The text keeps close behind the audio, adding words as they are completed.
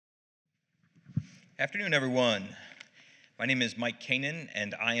Afternoon, everyone. My name is Mike Kanan,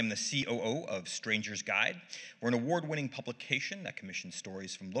 and I am the COO of Stranger's Guide. We're an award-winning publication that commissions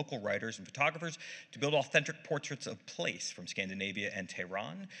stories from local writers and photographers to build authentic portraits of place from Scandinavia and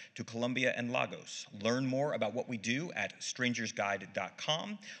Tehran to Colombia and Lagos. Learn more about what we do at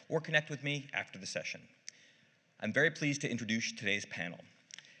strangersguide.com or connect with me after the session. I'm very pleased to introduce today's panel.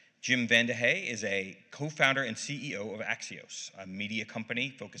 Jim Vandehey is a co-founder and CEO of Axios, a media company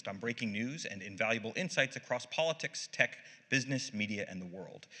focused on breaking news and invaluable insights across politics, tech, business, media, and the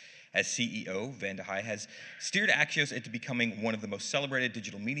world. As CEO, Vandehey has steered Axios into becoming one of the most celebrated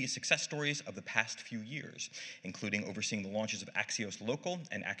digital media success stories of the past few years, including overseeing the launches of Axios Local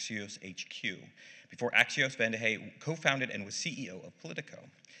and Axios HQ. Before Axios, Vandehey co-founded and was CEO of Politico.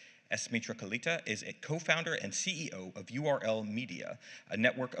 Smitra Kalita is a co-founder and CEO of URL Media, a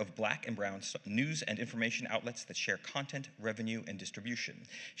network of Black and brown news and information outlets that share content, revenue, and distribution.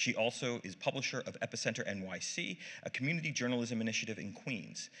 She also is publisher of Epicenter NYC, a community journalism initiative in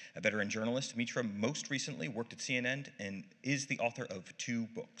Queens. A veteran journalist, Mitra most recently worked at CNN and is the author of 2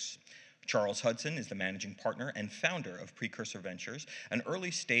 books. Charles Hudson is the managing partner and founder of Precursor Ventures, an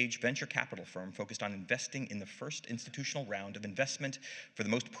early-stage venture capital firm focused on investing in the first institutional round of investment for the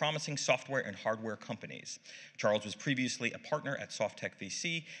most promising software and hardware companies. Charles was previously a partner at Softtech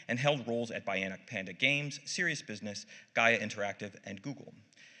VC and held roles at Bionic Panda Games, Serious Business, Gaia Interactive, and Google.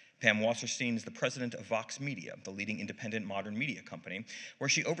 Pam Wasserstein is the president of Vox Media, the leading independent modern media company, where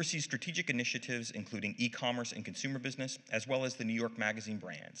she oversees strategic initiatives including e-commerce and consumer business, as well as the New York Magazine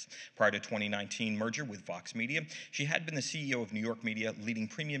brands. Prior to 2019 merger with Vox Media, she had been the CEO of New York Media, leading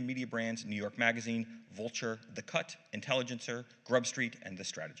premium media brands New York Magazine, Vulture, The Cut, Intelligencer, Grub Street, and The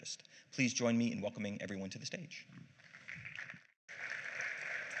Strategist. Please join me in welcoming everyone to the stage.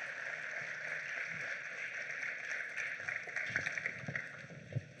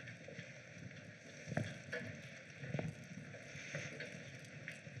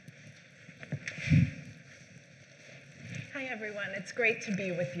 Hi, everyone. It's great to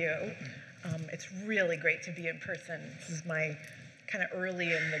be with you. It's really great to be in person. This is my kind of early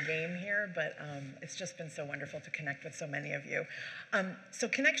in the game here, but it's just been so wonderful to connect with so many of you. So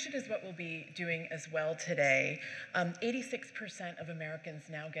connection is what we'll be doing as well today. 86% of Americans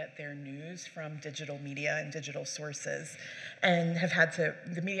now get their news from digital media and digital sources, and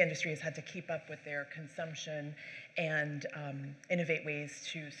the media industry has had to keep up with their consumption and innovate ways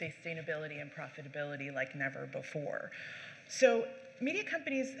to sustainability and profitability like never before. So media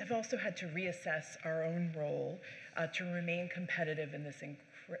companies have also had to reassess our own role to remain competitive in this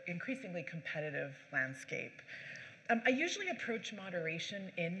increasingly competitive landscape. I usually approach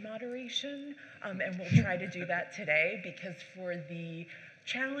moderation in moderation, and we'll try to do that today because for the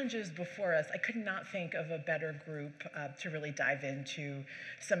challenges before us, I could not think of a better group to really dive into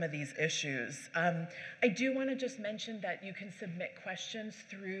some of these issues. I do want to just mention that you can submit questions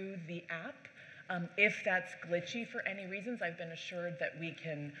through the app. If that's glitchy for any reasons, I've been assured that we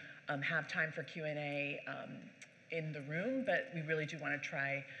can have time for Q&A in the room, but we really do want to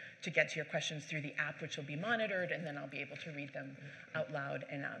try to get to your questions through the app, which will be monitored, and then I'll be able to read them out loud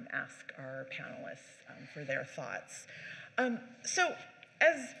and ask our panelists for their thoughts. So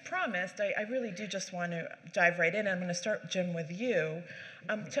as promised, I really do just want to dive right in. I'm going to start, Jim, with you.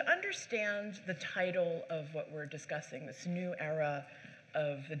 To understand the title of what we're discussing, this new era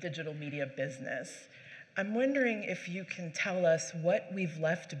of the digital media business, I'm wondering if you can tell us what we've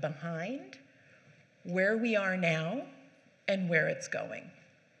left behind, where we are now, and where it's going.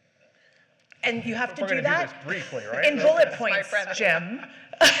 And you have to do that do this briefly, right? in bullet points, Jim.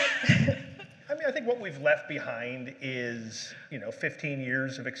 I mean, I think what we've left behind is, 15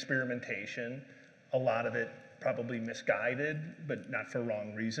 years of experimentation, a lot of it probably misguided, but not for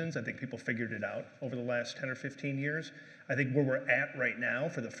wrong reasons. I think people figured it out over the last 10 or 15 years. I think where we're at right now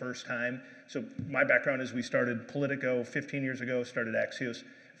for the first time, so my background is we started Politico 15 years ago, started Axios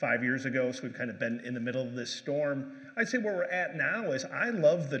 5 years ago, so we've kind of been in the middle of this storm. I'd say where we're at now is I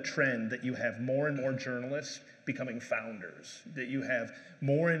love the trend that you have more and more journalists becoming founders, that you have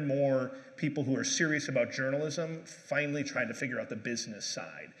more and more people who are serious about journalism finally trying to figure out the business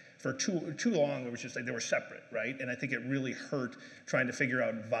side. For too long, it was just like they were separate, right? And I think it really hurt trying to figure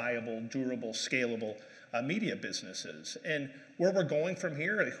out viable, durable, scalable media businesses. And where we're going from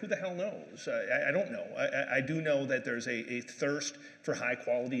here, who the hell knows? I don't know. I do know that there's a thirst for high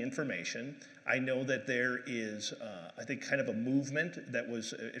quality information. I know that there is, I think, kind of a movement that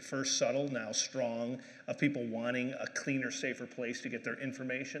was at first subtle, now strong, of people wanting a cleaner, safer place to get their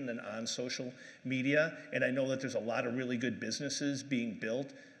information than on social media. And I know that there's a lot of really good businesses being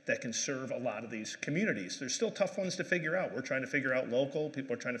built that can serve a lot of these communities. There's still tough ones to figure out. We're trying to figure out local.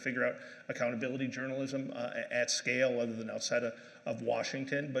 People are trying to figure out accountability journalism at scale other than outside of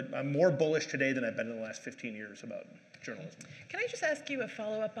Washington. But I'm more bullish today than I've been in the last 15 years about journalism. Can I just ask you a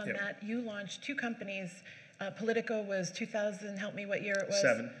follow-up on that? You launched 2 companies. Politico was 2000, help me what year it was?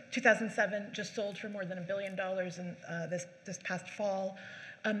 2007, just sold for more than $1 billion in this past fall.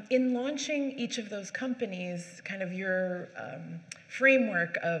 In launching each of those companies, kind of your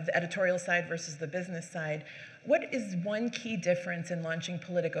framework of the editorial side versus the business side, what is one key difference in launching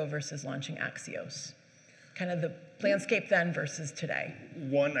Politico versus launching Axios? Kind of the landscape then versus today.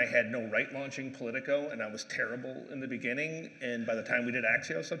 One, I had no right launching Politico, and I was terrible in the beginning. And by the time we did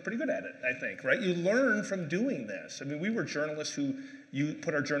Axios, I'm pretty good at it, I think, right? You learn from doing this. I mean, we were journalists who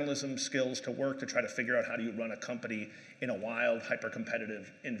put our journalism skills to work to try to figure out how do you run a company in a wild,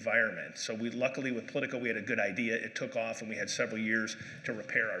 hyper-competitive environment. So luckily with Politico, we had a good idea. It took off, and we had several years to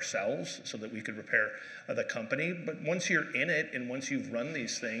repair ourselves so that we could repair the company. But once you're in it, and once you've run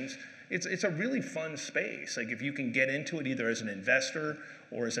these things, it's a really fun space. Like if you can get into it either as an investor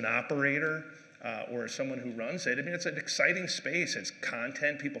or as an operator or as someone who runs it, I mean, it's an exciting space. It's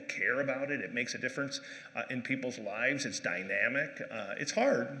content, people care about it. It makes a difference in people's lives. It's dynamic. It's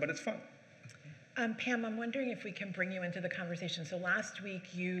hard, but it's fun. Pam, I'm wondering if we can bring you into the conversation. So last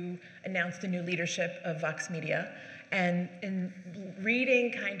week you announced a new leadership of Vox Media, and in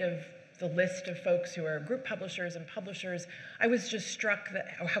reading kind of the list of folks who are group publishers and publishers, I was just struck that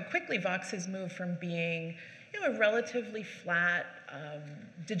how quickly Vox has moved from being, a relatively flat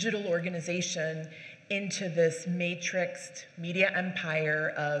digital organization into this matrixed media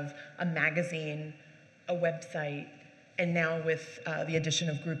empire of a magazine, a website, and now with the addition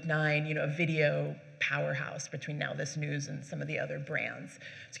of Group 9, a video powerhouse between Now This News and some of the other brands.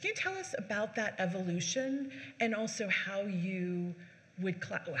 So can you tell us about that evolution, and also how would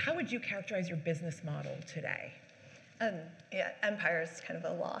you characterize your business model today? Yeah, empire is kind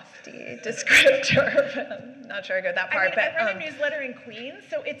of a lofty descriptor, but I'm not sure I go that far. I run a newsletter in Queens,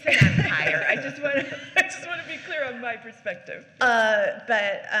 so it's an empire. I just want to be clear on my perspective. I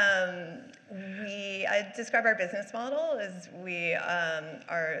describe our business model as we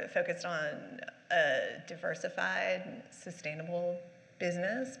are focused on a diversified, sustainable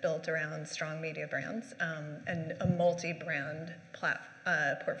business built around strong media brands and a multi-brand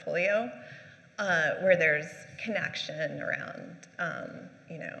portfolio where there's connection around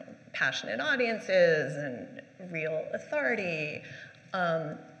passionate audiences and real authority,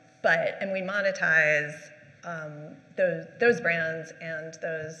 and we monetize those brands and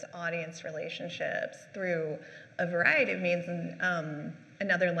those audience relationships through a variety of means. And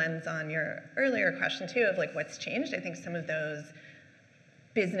another lens on your earlier question too of like what's changed, I think some of those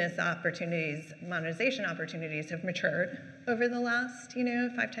business opportunities, monetization opportunities have matured over the last,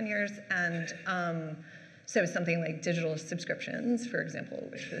 5-10 years. And so something like digital subscriptions, for example,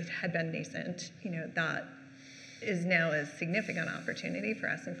 which had been nascent, that is now a significant opportunity for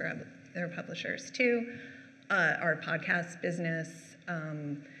us and for other publishers too. Our podcast business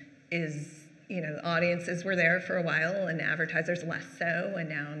is, audiences were there for a while and advertisers less so, and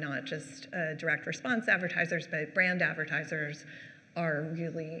now not just direct response advertisers, but brand advertisers are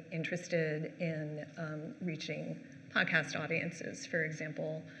really interested in reaching podcast audiences. For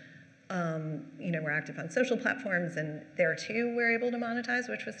example, we're active on social platforms, and there too we're able to monetize,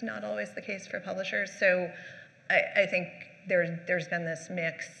 which was not always the case for publishers. So I think there's been this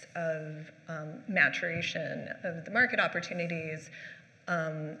mix of maturation of the market opportunities.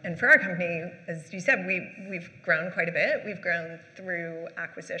 And for our company, as you said, we've grown quite a bit. We've grown through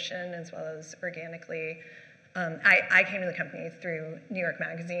acquisition as well as organically. I came to the company through New York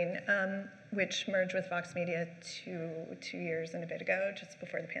Magazine, which merged with Vox Media two years and a bit ago, just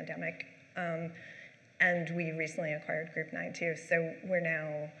before the pandemic. And we recently acquired Group 9 too. So we're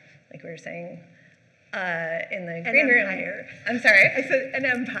now, like we were saying, in the green room. Empire. I'm sorry? I said an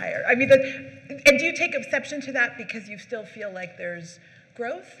empire. I mean, and do you take exception to that because you still feel like there's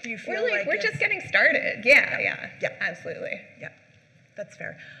growth? Do you feel like we're just getting started? Yeah, absolutely. Yeah, that's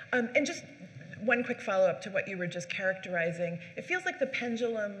fair. And just one quick follow-up to what you were just characterizing. It feels like the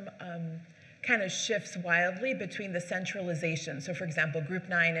pendulum kind of shifts wildly between the centralization. So for example, Group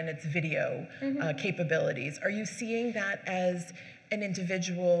 9 and its video capabilities. Are you seeing that as an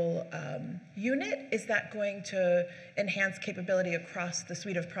individual unit? Is that going to enhance capability across the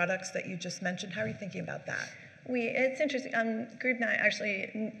suite of products that you just mentioned? How are you thinking about that? It's interesting. Group 9,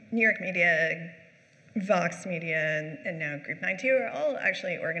 actually, New York Media, Vox Media, and now Group 9 too are all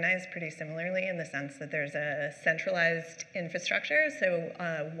actually organized pretty similarly in the sense that there's a centralized infrastructure. So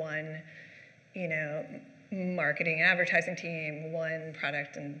one, marketing and advertising team, one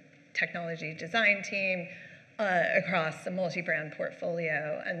product and technology design team across a multi-brand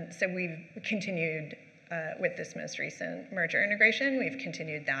portfolio. And so we've continued with this most recent merger integration, we've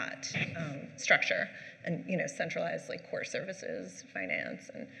continued that structure and centralized like core services, finance,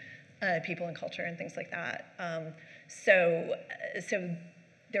 and people and culture and things like that. So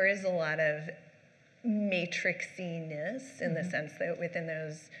there is a lot of matrixiness in the sense that within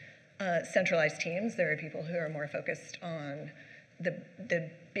those centralized teams, there are people who are more focused on the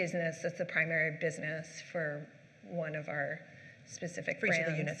business that's the primary business for one of our specific for brands. Each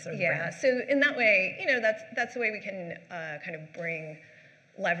of the units or yeah. brands. So in that way, that's the way we can kind of bring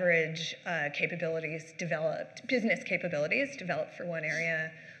leverage capabilities developed, business capabilities developed for one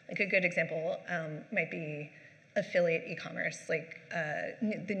area. Like a good example might be affiliate e-commerce. Like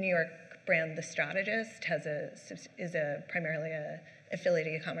the New York brand, The Strategist, is primarily a affiliate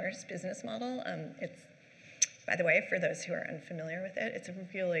e-commerce business model. It's, by the way, for those who are unfamiliar with it, it's a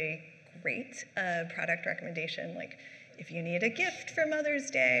really great product recommendation. Like if you need a gift for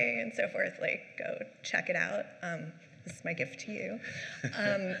Mother's Day and so forth, like go check it out. This is my gift to you.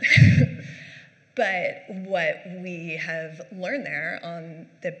 But what we have learned there on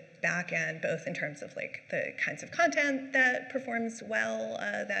the back end, both in terms of like the kinds of content that performs well,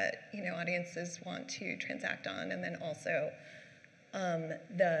 that audiences want to transact on, and then also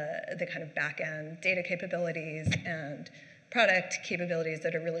the kind of back end data capabilities and product capabilities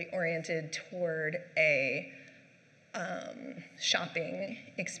that are really oriented toward a shopping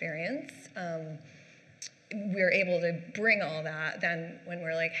experience. We're able to bring all that then when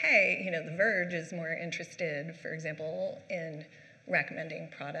we're like, hey, The Verge is more interested, for example, in recommending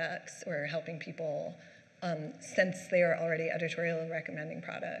products or helping people, since they are already editorial recommending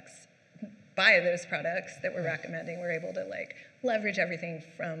products, buy those products that we're recommending. We're able to like leverage everything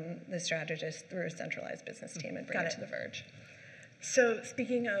from The Strategist through a centralized business team and bring it to The Verge. So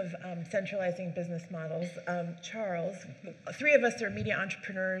speaking of centralizing business models, Charles, three of us are media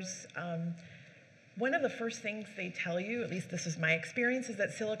entrepreneurs. One of the first things they tell you, at least this is my experience, is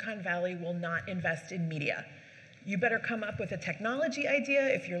that Silicon Valley will not invest in media. You better come up with a technology idea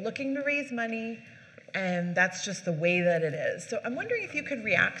if you're looking to raise money, and that's just the way that it is. So I'm wondering if you could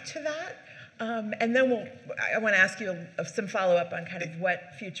react to that, and then I want to ask you some follow-up on kind of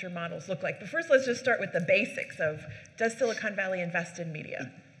what future models look like. But first, let's just start with the basics of, does Silicon Valley invest in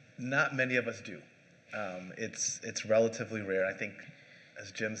media? Not many of us do. It's relatively rare. I think,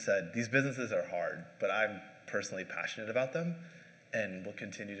 as Jim said, these businesses are hard, but I'm personally passionate about them and will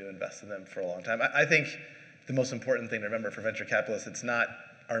continue to invest in them for a long time. I think the most important thing to remember for venture capitalists, it's not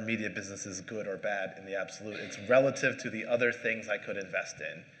our media business is good or bad in the absolute. It's relative to the other things I could invest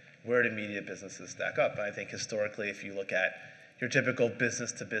in. Where do media businesses stack up? And I think historically, if you look at your typical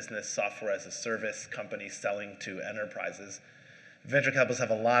business-to-business software as a service company selling to enterprises, venture capitalists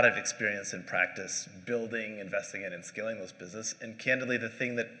have a lot of experience in practice building, investing in, and scaling those businesses. And candidly, the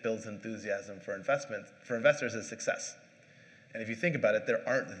thing that builds enthusiasm for investors is success. And if you think about it, there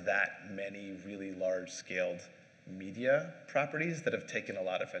aren't that many really large-scaled media properties that have taken a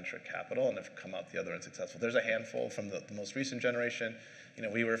lot of venture capital and have come out the other end successful. There's a handful from the most recent generation.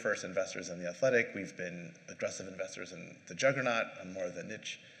 We were first investors in The Athletic. We've been aggressive investors in The Juggernaut on more of the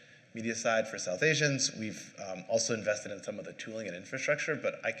niche media side for South Asians. We've also invested in some of the tooling and infrastructure,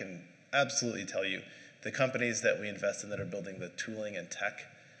 but I can absolutely tell you the companies that we invest in that are building the tooling and tech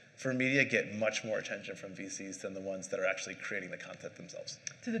for media get much more attention from VCs than the ones that are actually creating the content themselves.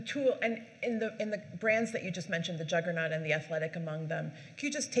 So the tool, and in the brands that you just mentioned, The Juggernaut and The Athletic among them, can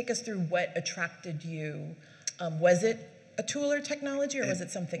you just take us through what attracted you? Was it a tool or technology, or was it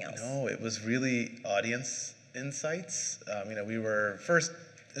something else? No, it was really audience insights. We were first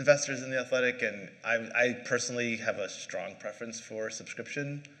investors in The Athletic, and I personally have a strong preference for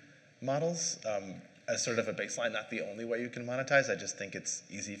subscription models as sort of a baseline, not the only way you can monetize. I just think it's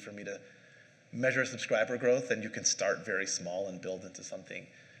easy for me to measure subscriber growth, and you can start very small and build into something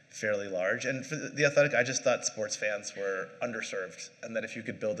fairly large. And for The Athletic, I just thought sports fans were underserved, and that if you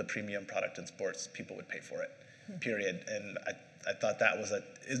could build a premium product in sports, people would pay for it, period. And I thought that was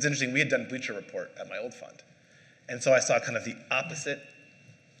it's interesting. We had done Bleacher Report at my old fund. And so I saw kind of the opposite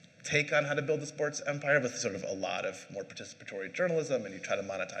take on how to build a sports empire with sort of a lot of more participatory journalism, and you try to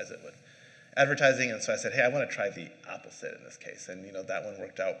monetize it with advertising. And so I said, hey, I want to try the opposite in this case. And that one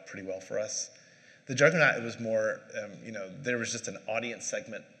worked out pretty well for us. The Juggernaut, it was more, there was just an audience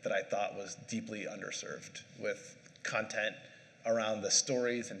segment that I thought was deeply underserved with content around the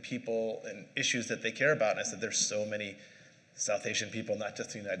stories and people and issues that they care about. And I said, there's so many South Asian people, not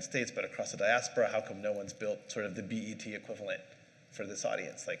just in the United States, but across the diaspora. How come no one's built sort of the BET equivalent for this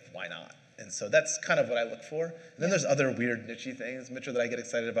audience? Like, why not? And so that's kind of what I look for. And then there's other weird niche-y things, Mitchell, that I get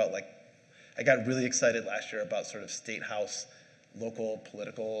excited about. Like, I got really excited last year about sort of state house, local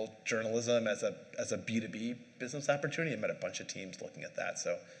political journalism as a B2B business opportunity. I met a bunch of teams looking at that.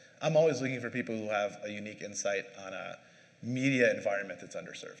 So I'm always looking for people who have a unique insight on a media environment that's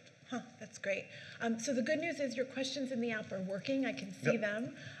underserved. Huh, that's great. So the good news is your questions in the app are working. I can see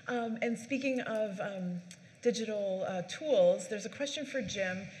them. And speaking of digital tools, there's a question for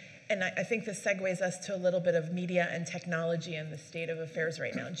Jim. And I think this segues us to a little bit of media and technology and the state of affairs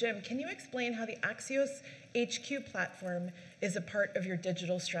right now. Jim, can you explain how the Axios HQ platform is a part of your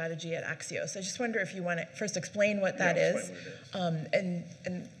digital strategy at Axios? I just wonder if you want to first explain what that is, and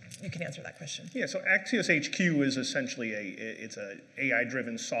you can answer that question. Yeah, so Axios HQ is essentially it's an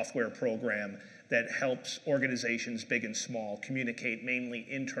AI-driven software program that helps organizations, big and small, communicate mainly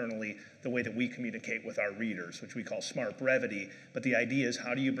internally the way that we communicate with our readers, which we call smart brevity. But the idea is,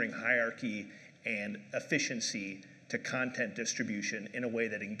 how do you bring hierarchy and efficiency to content distribution in a way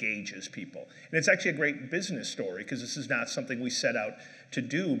that engages people? And it's actually a great business story, because this is not something we set out to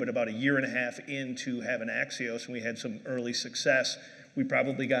do, but about 1.5 years into having Axios, and we had some early success. We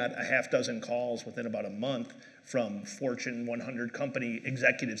probably got a half dozen calls within about a month from Fortune 100 company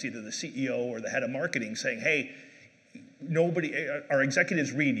executives, either the CEO or the head of marketing, saying, hey, our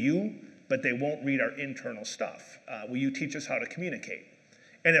executives read you, but they won't read our internal stuff. Will you teach us how to communicate?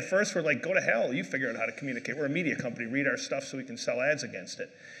 And at first we're like, go to hell, you figure out how to communicate. We're a media company, read our stuff so we can sell ads against it.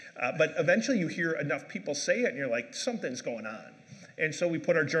 But eventually you hear enough people say it and you're like, something's going on. And so we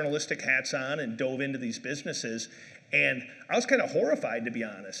put our journalistic hats on and dove into these businesses. And I was kind of horrified, to be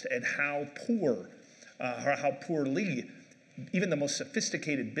honest, at how poorly even the most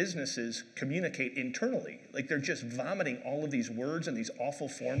sophisticated businesses communicate internally. Like, they're just vomiting all of these words and these awful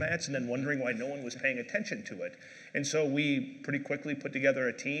formats and then wondering why no one was paying attention to it. And so we pretty quickly put together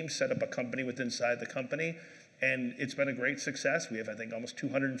a team, set up a company within inside the company, and it's been a great success. We have, I think, almost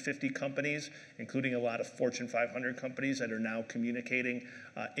 250 companies, including a lot of Fortune 500 companies that are now communicating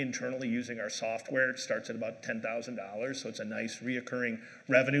internally using our software. It starts at about $10,000, so it's a nice reoccurring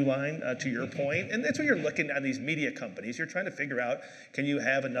revenue line, to your point. And that's what you're looking at these media companies. You're trying to figure out, can you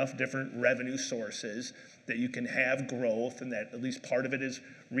have enough different revenue sources that you can have growth and that at least part of it is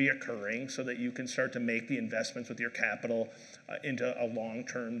reoccurring, so that you can start to make the investments with your capital into a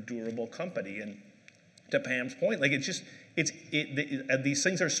long-term durable company. And to Pam's point, like, these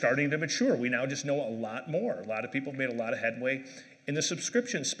things are starting to mature. We now just know a lot more. A lot of people have made a lot of headway in the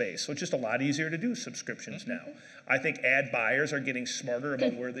subscription space, so it's just a lot easier to do subscriptions now. I think ad buyers are getting smarter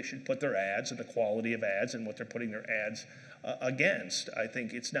about where they should put their ads and the quality of ads and what they're putting their ads against. I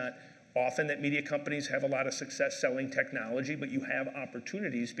think it's not often that media companies have a lot of success selling technology, but you have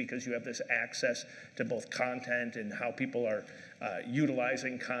opportunities because you have this access to both content and how people are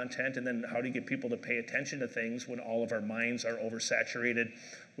utilizing content, and then how do you get people to pay attention to things when all of our minds are oversaturated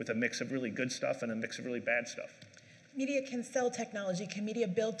with a mix of really good stuff and a mix of really bad stuff. Media can sell technology. Can media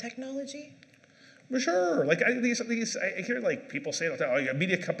build technology? For sure. Like, I hear like people say, oh, a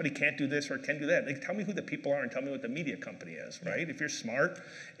media company can't do this or can do that. Like, tell me who the people are and tell me what the media company is, right? If you're smart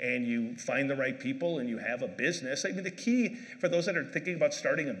and you find the right people and you have a business, I mean, the key for those that are thinking about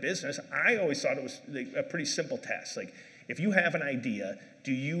starting a business, I always thought it was a pretty simple test. Like, if you have an idea,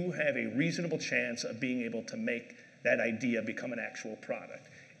 do you have a reasonable chance of being able to make that idea become an actual product?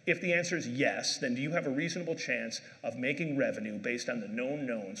 If the answer is yes, then do you have a reasonable chance of making revenue based on the known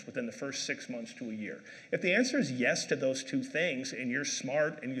knowns within the first 6 months to a year? If the answer is yes to those two things, and you're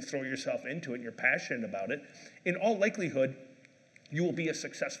smart and you throw yourself into it and you're passionate about it, in all likelihood, you will be a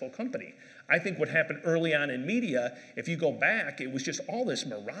successful company. I think what happened early on in media, if you go back, it was just all this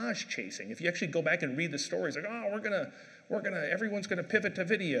mirage chasing. If you actually go back and read the stories, like, oh, everyone's gonna pivot to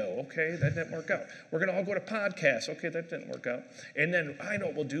video. Okay, that didn't work out. We're gonna all go to podcasts. Okay, that didn't work out. And then, I know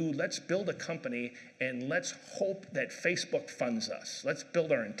what we'll do, let's build a company and let's hope that Facebook funds us. Let's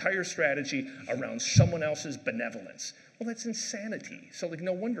build our entire strategy around someone else's benevolence. Well, that's insanity. So, like,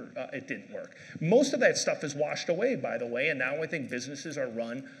 no wonder it didn't work. Most of that stuff is washed away, by the way, and now I think businesses are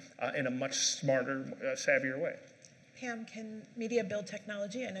run in a much smarter, savvier way. Pam, can media build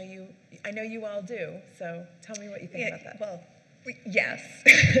technology? I know you all do, so tell me what you think about that. Well, yes,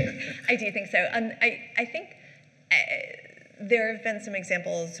 I do think so. I think there have been some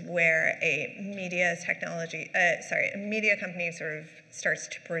examples where a media company sort of starts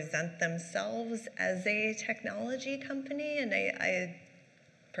to present themselves as a technology company, and I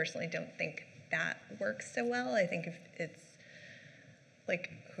personally don't think that works so well. I think if it's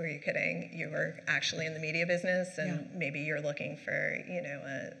like, who are you kidding? You were actually in the media business, and maybe you're looking for,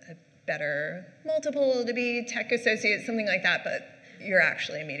 a better multiple to be tech associate, something like that. But you're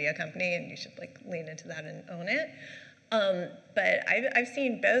actually a media company and you should like lean into that and own it. But I've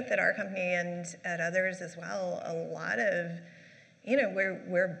seen both at our company and at others as well, a lot of,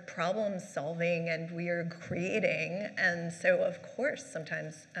 we're problem solving and we are creating. And so of course,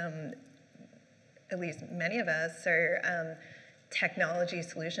 sometimes, at least many of us are, technology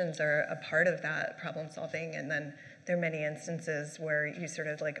solutions are a part of that problem solving. And then there are many instances where you sort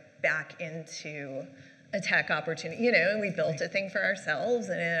of like back into a tech opportunity, and we built a thing for ourselves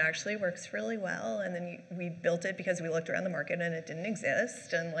and it actually works really well. And then we built it because we looked around the market and it didn't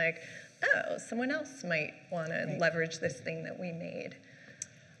exist. And like, oh, someone else might want to leverage this thing that we made.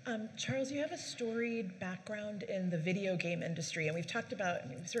 Charles, you have a storied background in the video game industry, and we've talked about,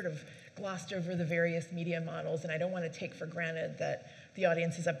 we've sort of glossed over the various media models, and I don't want to take for granted that the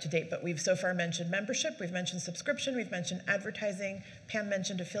audience is up to date, but we've so far mentioned membership, we've mentioned subscription, we've mentioned advertising, Pam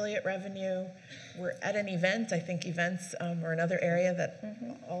mentioned affiliate revenue. We're at an event. I think events are another area that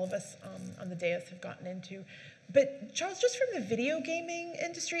all of us on the dais have gotten into. But Charles, just from the video gaming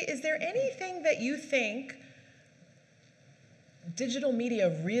industry, is there anything that you think digital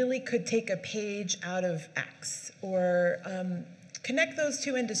media really could take a page out of X, or connect those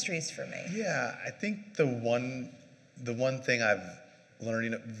two industries for me? Yeah, I think the one thing I've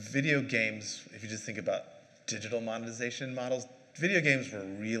learned, video games, if you just think about digital monetization models, video games were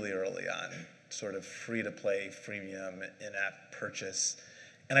really early on, sort of free-to-play, freemium, in-app purchase.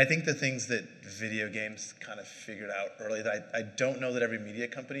 And I think the things that video games kind of figured out early that I don't know that every media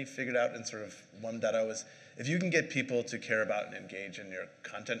company figured out in sort of 1.0 is, if you can get people to care about and engage in your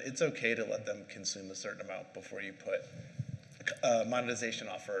content, it's okay to let them consume a certain amount before you put a monetization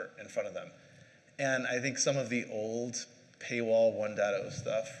offer in front of them. And I think some of the old paywall 1.0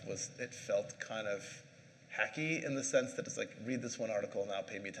 stuff it felt kind of hacky in the sense that it's like, read this one article, now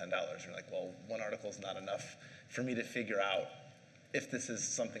pay me $10. You're like, well, one article is not enough for me to figure out if this is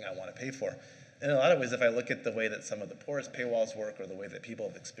something I want to pay for. In a lot of ways, if I look at the way that some of the poorest paywalls work or the way that people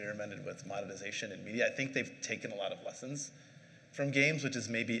have experimented with monetization in media, I think they've taken a lot of lessons from games, which is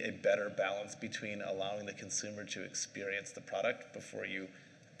maybe a better balance between allowing the consumer to experience the product before you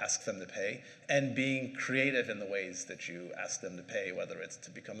ask them to pay, and being creative in the ways that you ask them to pay, whether it's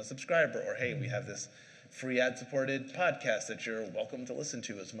to become a subscriber or, hey, we have this free ad-supported podcast that you're welcome to listen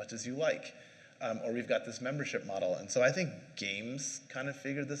to as much as you like. Or we've got this membership model. And so I think games kind of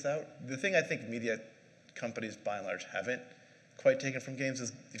figured this out. The thing I think media companies, by and large, haven't quite taken from games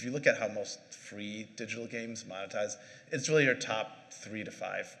is, if you look at how most free digital games monetize, it's really your top 3 to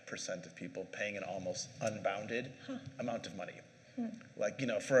 5% of people paying an almost unbounded amount of money. Like,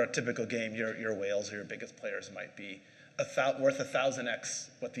 for a typical game, your whales or your biggest players might be worth 1,000x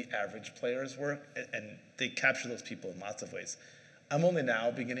what the average players were, and they capture those people in lots of ways. I'm only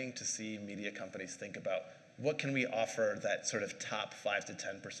now beginning to see media companies think about, what can we offer that sort of top 5 to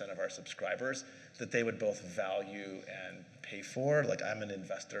 10% of our subscribers that they would both value and pay for? Like, I'm an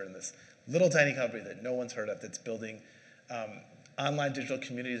investor in this little tiny company that no one's heard of that's building online digital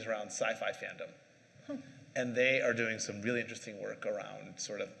communities around sci-fi fandom. And they are doing some really interesting work around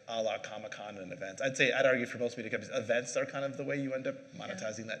sort of a la Comic-Con and events. I'd argue for most media companies, events are kind of the way you end up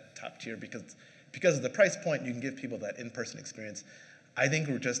monetizing that top tier, because of the price point, you can give people that in-person experience. I think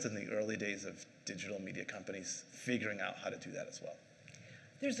we're just in the early days of digital media companies figuring out how to do that as well.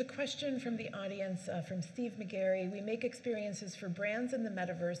 There's a question from the audience from Steve McGarry. We make experiences for brands in the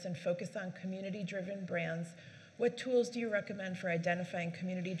metaverse and focus on community-driven brands. What tools do you recommend for identifying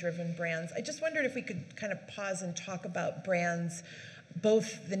community-driven brands? I just wondered if we could kind of pause and talk about brands,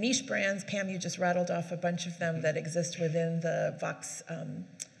 both the niche brands. Pam, you just rattled off a bunch of them that exist within the Vox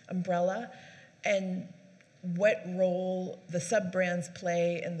umbrella, and what role the sub-brands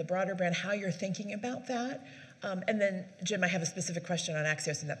play in the broader brand, how you're thinking about that. And then, Jim, I have a specific question on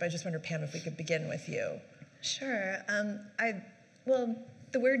Axios and that, but I just wonder, Pam, if we could begin with you. Sure. Well,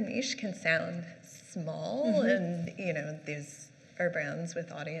 the word niche can sound small, and these are brands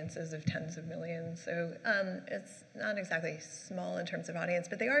with audiences of tens of millions, so it's not exactly small in terms of audience,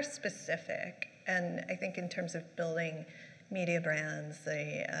 but they are specific. And I think in terms of building media brands,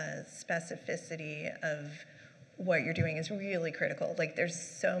 the specificity of what you're doing is really critical. Like, there's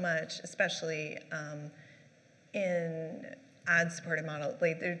so much, especially in ad-supported model,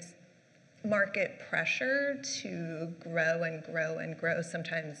 like there's market pressure to grow and grow and grow,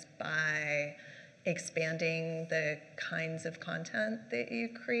 sometimes by expanding the kinds of content that you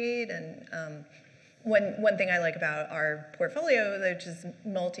create. And one thing I like about our portfolio, which is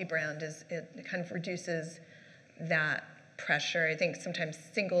multi-brand, is it kind of reduces that pressure. I think sometimes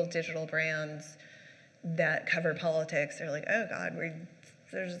single digital brands that cover politics are like, oh God, we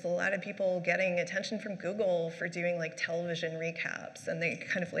there's a lot of people getting attention from Google for doing like television recaps, and they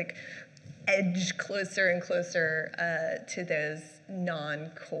kind of like edge closer and closer to those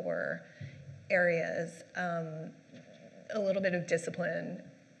non-core areas. A little bit of discipline.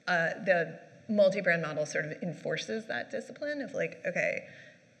 The multi-brand model sort of enforces that discipline of like, okay,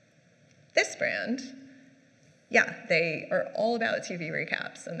 this brand, yeah, they are all about TV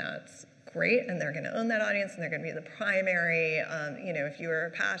recaps, and that's great, and they're going to own that audience, and they're going to be the primary. If you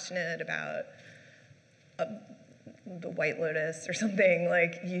are passionate about the White Lotus or something,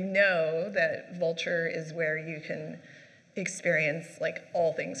 like, you know that Vulture is where you can experience like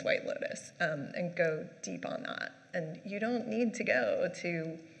all things White Lotus and go deep on that. And you don't need to go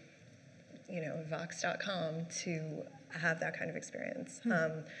to, Vox.com to have that kind of experience.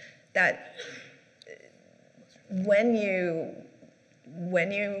 That when you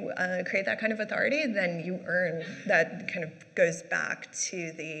create that kind of authority, then you earn that. Kind of goes back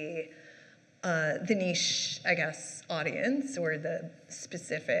to the niche, I guess, audience, or the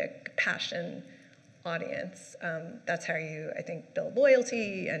specific passion audience. That's how you, I think, build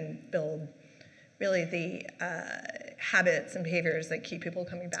loyalty and build really the habits and behaviors that keep people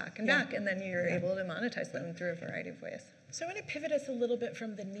coming back and back, and then you're able to monetize them through a variety of ways. So I want to pivot us a little bit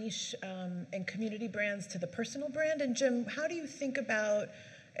from the niche and community brands to the personal brand. And Jim, how do you think about,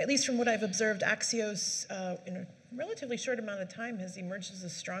 at least from what I've observed, Axios in a relatively short amount of time has emerged as a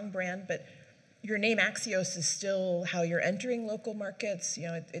strong brand, but your name Axios is still how you're entering local markets.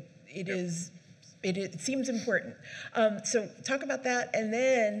 It seems important. So talk about that. And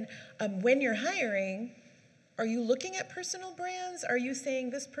then when you're hiring, are you looking at personal brands? Are you saying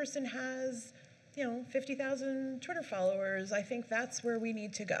this person has 50,000 Twitter followers? I think that's where we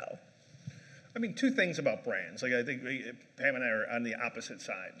need to go. I mean, two things about brands. Like, I think Pam and I are on the opposite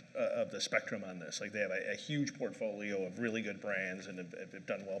side of the spectrum on this. Like, they have a huge portfolio of really good brands and have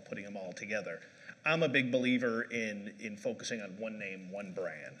done well putting them all together. I'm a big believer in focusing on one name, one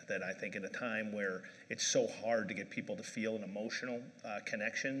brand. That I think in a time where it's so hard to get people to feel an emotional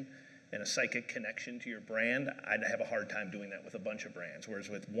connection and a psychic connection to your brand, I'd have a hard time doing that with a bunch of brands. Whereas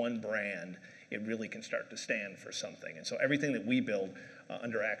with one brand, it really can start to stand for something. And so everything that we build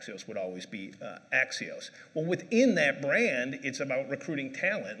under Axios would always be Axios. Well, within that brand, it's about recruiting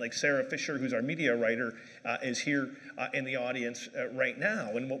talent. Like Sarah Fisher, who's our media writer, is here in the audience right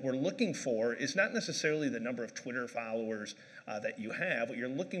now. And what we're looking for is not necessarily the number of Twitter followers that you have. What you're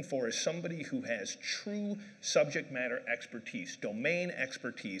looking for is somebody who has true subject matter expertise, domain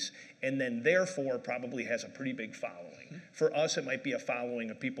expertise, and then therefore probably has a pretty big following. For us, it might be a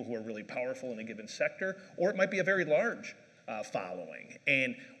following of people who are really powerful in a given sector, or it might be a very large following.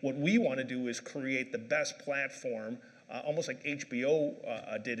 And what we want to do is create the best platform, almost like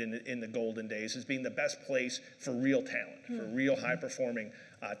HBO did in the golden days, as being the best place for real talent, for real high-performing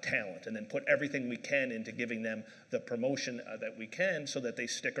talent, and then put everything we can into giving them the promotion that we can so that they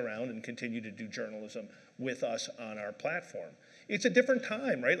stick around and continue to do journalism with us on our platform. It's a different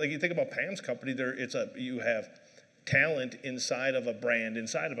time, right? Like, you think about Pam's company, you have talent inside of a brand,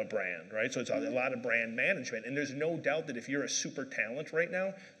 right? So it's a lot of brand management. And there's no doubt that if you're a super talent right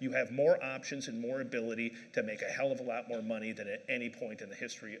now, you have more options and more ability to make a hell of a lot more money than at any point in the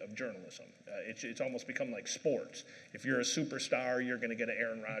history of journalism. It's almost become like sports. If you're a superstar, you're going to get an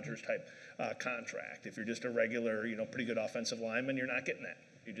Aaron Rodgers type contract. If you're just a regular, pretty good offensive lineman, you're not getting that.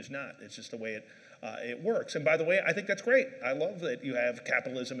 You're just not. It's just the way it works. And by the way, I think that's great. I love that you have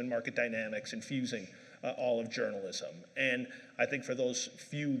capitalism and market dynamics infusing all of journalism. And I think for those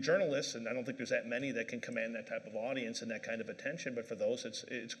few journalists, and I don't think there's that many that can command that type of audience and that kind of attention, but for those,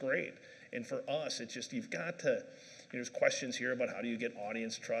 it's great. And for us, it's just, you've got to, there's questions here about how do you get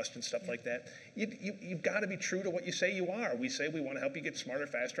audience trust and stuff like that. You've got to be true to what you say you are. We say we want to help you get smarter,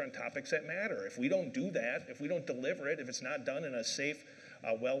 faster on topics that matter. If we don't do that, if we don't deliver it, if it's not done in a safe,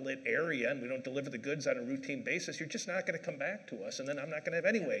 well-lit area, and we don't deliver the goods on a routine basis, you're just not going to come back to us, and then I'm not going to have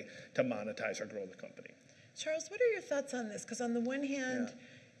any way to monetize or grow the company. Charles, what are your thoughts on this? Because on the one hand,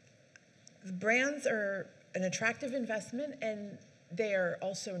 the brands are an attractive investment, and they are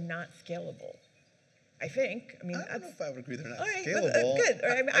also not scalable, I think. I mean, I don't know if I would agree they're not right, scalable.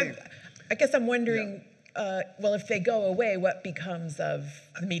 Good. I guess I'm wondering, well, if they go away, what becomes of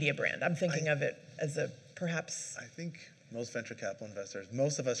the media brand? I'm thinking of it as a perhaps... I think most venture capital investors,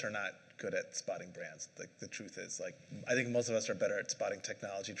 most of us are not good at spotting brands. The truth is, I think most of us are better at spotting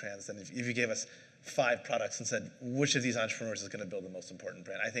technology trends than if you gave us 5 products and said, which of these entrepreneurs is going to build the most important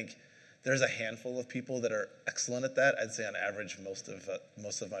brand? I think there's a handful of people that are excellent at that. I'd say on average, most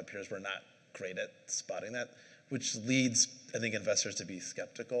of my peers were not great at spotting that, which leads, I think, investors to be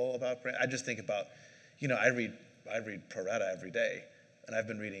skeptical about brand. I just think about, I read Pro Rata every day. and I've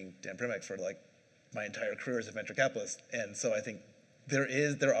been reading Dan Primack for like my entire career as a venture capitalist. And so I think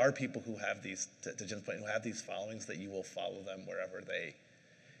there are people who have these, to Jim's point, who have these followings that you will follow them wherever they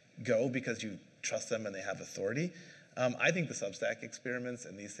go because you trust them and they have authority. I think the Substack experiments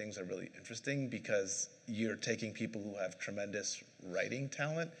and these things are really interesting because you're taking people who have tremendous writing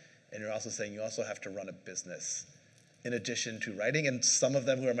talent, and you're also saying you also have to run a business in addition to writing. And some of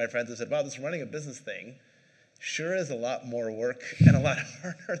them who are my friends have said, wow, this running a business thing sure is a lot more work and a lot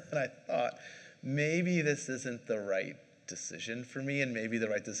harder than I thought. Maybe this isn't the right decision for me, and maybe the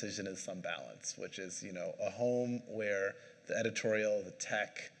right decision is some balance, which is, you know, a home where the editorial, the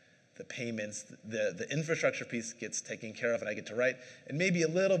tech, the payments, the infrastructure piece gets taken care of and I get to write, and maybe a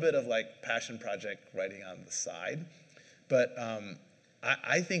little bit of like passion project writing on the side. But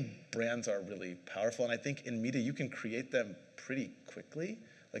I think brands are really powerful, and I think in media you can create them pretty quickly.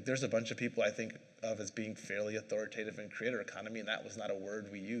 Like there's a bunch of people I think of as being fairly authoritative in creator economy, and that was not a word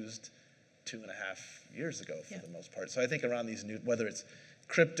we used 2.5 years ago for the most part. So I think around these new, whether it's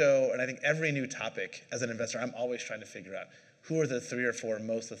crypto, and I think every new topic, as an investor, I'm always trying to figure out who are the 3 or 4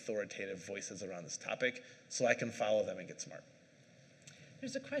 most authoritative voices around this topic so I can follow them and get smart.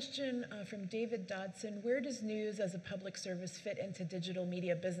 There's a question from David Dodson. Where does news as a public service fit into digital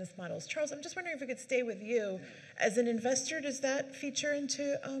media business models? Charles, I'm just wondering if we could stay with you. As an investor, does that feature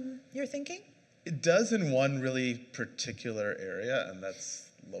into your thinking? It does in one really particular area, and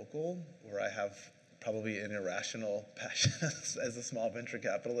that's local, where I have probably an irrational passion as a small venture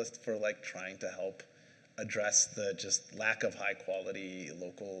capitalist for like trying to help address the just lack of high quality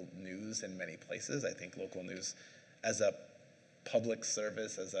local news in many places. I think local news as a public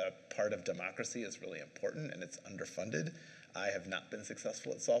service, as a part of democracy, is really important, and it's underfunded. I have not been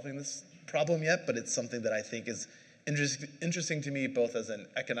successful at solving this problem yet, but it's something that I think is interesting to me, both as an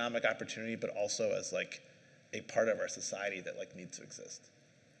economic opportunity, but also as like a part of our society that like needs to exist.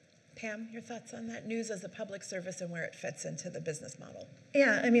 Pam, your thoughts on that? News as a public service and where it fits into the business model.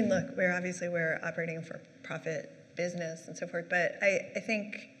 Yeah, I mean, look, we're operating for profit business and so forth, but I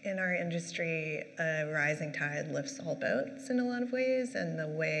think in our industry, a rising tide lifts all boats in a lot of ways, and the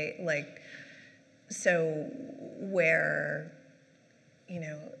way, like, so where, you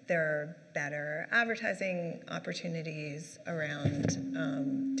know, there are better advertising opportunities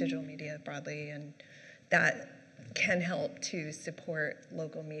around digital media broadly, and that can help to support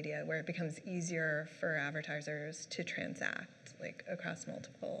local media, where it becomes easier for advertisers to transact, like across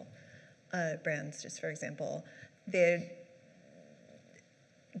multiple brands. Just for example, the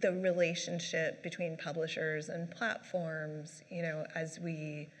relationship between publishers and platforms, you know, as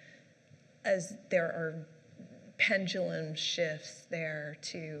there are pendulum shifts there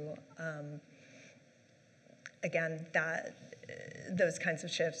to, again, that those kinds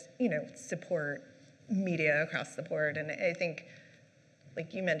of shifts, you know, support media across the board. And I think,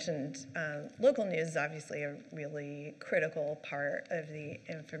 like you mentioned, local news is obviously a really critical part of the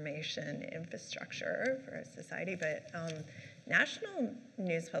information infrastructure for our society, but national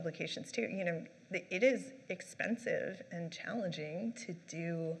news publications too, you know, it is expensive and challenging to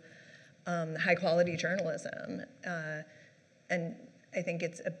do high quality journalism. And I think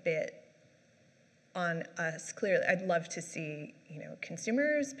it's a bit on us, clearly. I'd love to see, you know,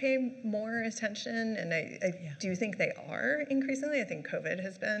 consumers pay more attention, and I do think they are increasingly. I think COVID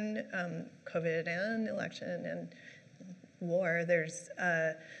has been, COVID and election and war, there's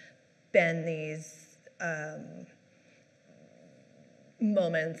been these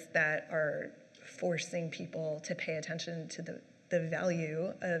moments that are forcing people to pay attention to the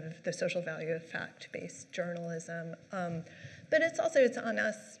value of the social value of fact-based journalism. But it's on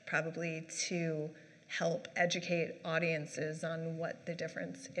us probably to help educate audiences on what the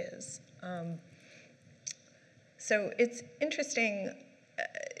difference is. So it's interesting,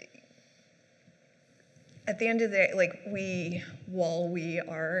 at the end of the day, like while we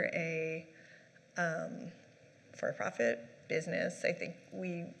are a for-profit business, I think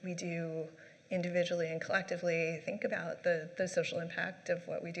we do individually and collectively think about the social impact of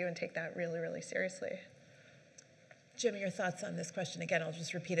what we do and take that really, really seriously. Jim, your thoughts on this question? Again, I'll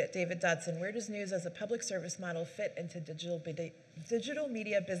just repeat it. David Dodson, where does news as a public service model fit into digital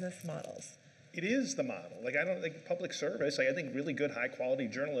media business models? It is the model. Like, I don't think public service, I think really good high quality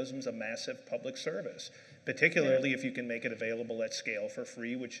journalism is a massive public service, particularly if you can make it available at scale for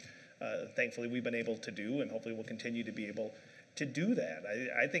free, which thankfully we've been able to do, and hopefully we'll continue to be able to do that.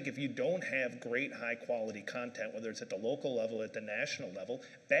 I think if you don't have great high quality content, whether it's at the local level, at the national level,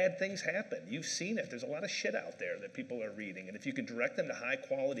 bad things happen. You've seen it. There's a lot of shit out there that people are reading. And if you can direct them to high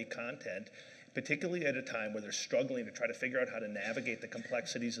quality content, particularly at a time where they're struggling to try to figure out how to navigate the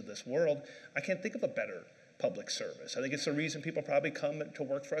complexities of this world, I can't think of a better public service. I think it's the reason people probably come to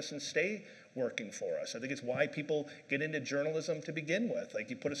work for us and stay working for us. I think it's why people get into journalism to begin with. Like,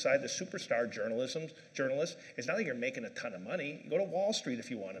 you put aside the superstar journalists, it's not like you're making a ton of money. You go to Wall Street if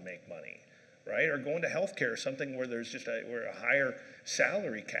you want to make money, right? Or go into healthcare, something where there's just a higher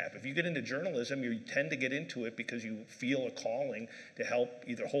salary cap. If you get into journalism, you tend to get into it because you feel a calling to help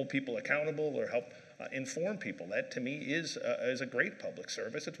either hold people accountable or help inform people. That, to me, is a great public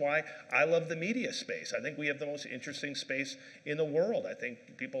service. It's why I love the media space. I think we have the most interesting space in the world. I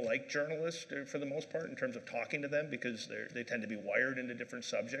think people like journalists for the most part in terms of talking to them because they tend to be wired into different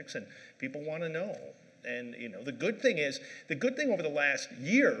subjects and people want to know. And the good thing over the last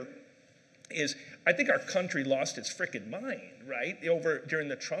year is I think our country lost its frickin' mind, right? During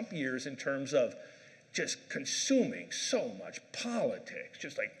the Trump years in terms of just consuming so much politics,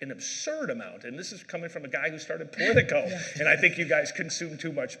 just like an absurd amount. And this is coming from a guy who started Politico, and I think you guys consume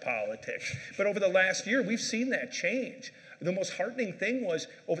too much politics. But over the last year, we've seen that change. The most heartening thing was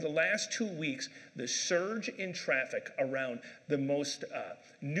over the last 2 weeks, the surge in traffic around the most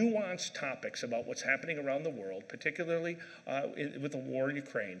nuanced topics about what's happening around the world, particularly with the war in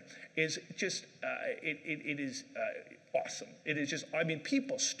Ukraine, is just, it is awesome. It is just,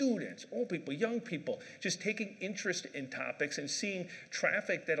 people, students, old people, young people, just taking interest in topics and seeing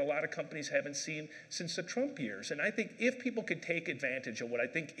traffic that a lot of companies haven't seen since the Trump years. And I think if people could take advantage of what I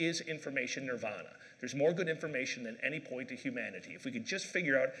think is information nirvana, there's more good information than any point of humanity. If we could just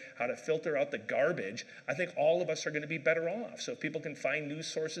figure out how to filter out the garbage, I think all of us are going to be better off. So if people can find news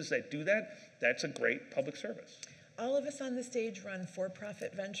sources that do that, that's a great public service. All of us on the stage run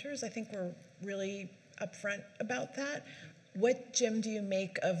for-profit ventures. I think we're really upfront about that. What, Jim, do you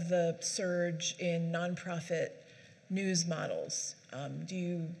make of the surge in nonprofit news models? Do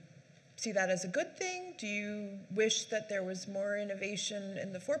you see that as a good thing? Do you wish that there was more innovation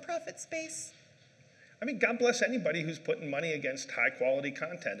in the for-profit space? God bless anybody who's putting money against high-quality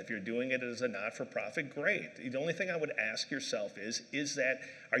content. If you're doing it as a not-for-profit, great. The only thing I would ask yourself is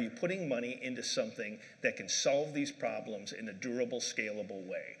are you putting money into something that can solve these problems in a durable, scalable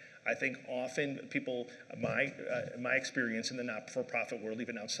way? I think often people, my experience in the not-for-profit world,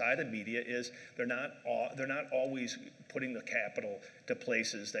 even outside of media, is they're not always putting the capital to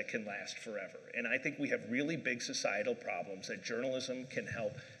places that can last forever. And I think we have really big societal problems that journalism can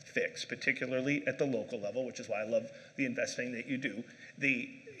help fix, particularly at the local level, which is why I love the investing that you do.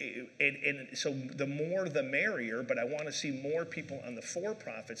 And so the more the merrier, but I want to see more people on the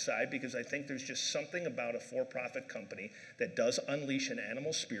for-profit side because I think there's just something about a for-profit company that does unleash an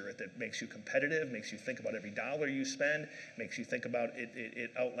animal spirit that makes you competitive, makes you think about every dollar you spend, makes you think about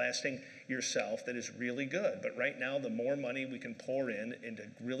it outlasting yourself, that is really good. But right now, the more money we can pour into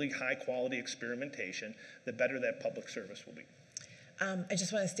really high-quality experimentation, the better that public service will be. I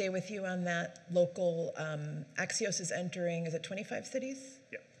just want to stay with you on that local. Axios is entering, is it 25 cities?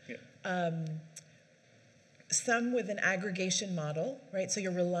 Yeah. Some with an aggregation model, right? So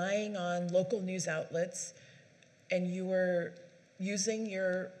you're relying on local news outlets and you are using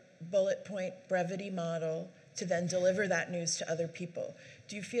your bullet point brevity model to then deliver that news to other people.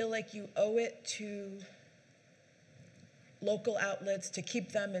 Do you feel like you owe it to local outlets to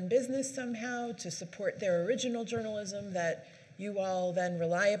keep them in business somehow, to support their original journalism that you all then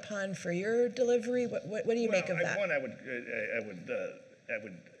rely upon for your delivery? What do you make of that? One, I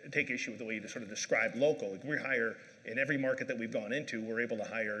would take issue with the way you sort of describe local. Like, we hire in every market that we've gone into, we're able to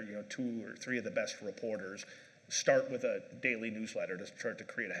hire 2 or 3 of the best reporters, start with a daily newsletter to start to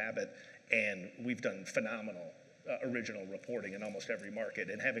create a habit, and we've done phenomenal original reporting in almost every market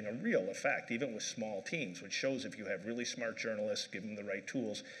and having a real effect, even with small teams, which shows if you have really smart journalists, give them the right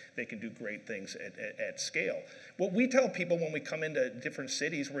tools, they can do great things at scale. What we tell people when we come into different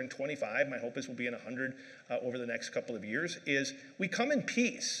cities, we're in 25, my hope is we'll be in 100 over the next couple of years, is we come in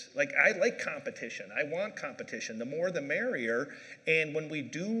peace. Like, I like competition. I want competition. The more the merrier. And when we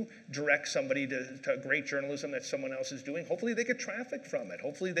do direct somebody to great journalism that someone else is doing, hopefully they get traffic from it.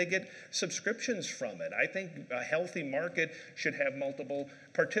 Hopefully they get subscriptions from it. I think a healthy market should have multiple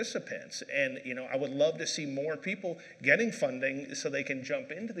participants. And I would love to see more people getting funding so they can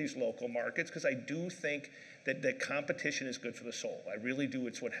jump into these local markets, because I do think that competition is good for the soul. I really do.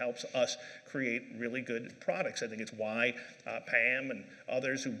 It's what helps us create really good products. I think it's why Pam and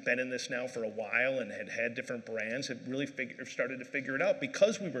others who've been in this now for a while and had different brands have really started to figure it out,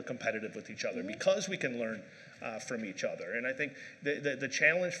 because we were competitive with each other, because we can learn from each other. And I think the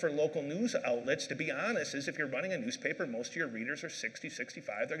challenge for local news outlets, to be honest, is if you're running a newspaper, most of your readers are 60,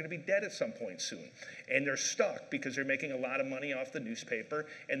 65, they're going to be dead at some point soon. And they're stuck because they're making a lot of money off the newspaper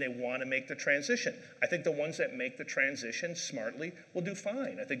and they want to make the transition. I think the ones that make the transition smartly will do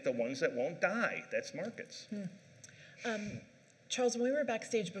fine. I think the ones that won't die. That's markets. Charles, when we were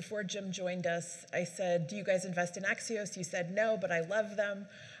backstage before Jim joined us, I said, do you guys invest in Axios? You said no, but I love them.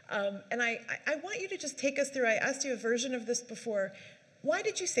 And I want you to just take us through, I asked you a version of this before. Why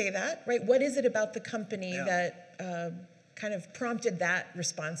did you say that, right? What is it about the company that kind of prompted that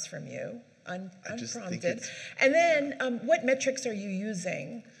response from you, unprompted? And then what metrics are you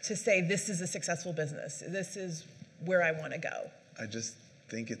using to say this is a successful business? This is where I want to go. I just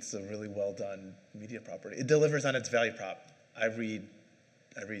think it's a really well done media property. It delivers on its value prop. I read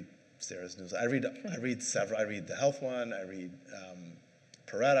Sarah's news. I read several. I read the health one. I read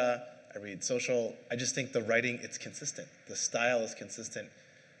Peretta. I read social. I just think the writing, it's consistent. The style is consistent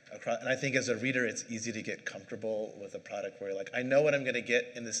across. And I think as a reader, it's easy to get comfortable with a product where you're like, I know what I'm going to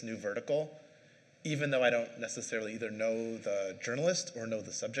get in this new vertical, even though I don't necessarily either know the journalist or know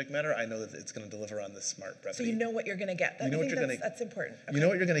the subject matter. I know that it's going to deliver on this smart brevity. So you know what you're going to get. That's important. Okay. You know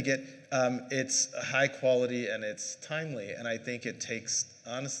what you're going to get. It's high quality and it's timely. And I think it takes,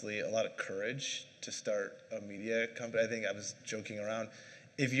 honestly, a lot of courage to start a media company. I think I was joking around.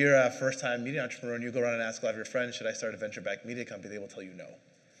 If you're a first-time media entrepreneur and you go around and ask a lot of your friends, should I start a venture-backed media company? They will tell you no.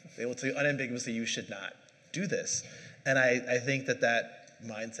 They will tell you unambiguously you should not do this. And I think that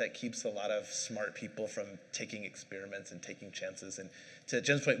mindset keeps a lot of smart people from taking experiments and taking chances. And to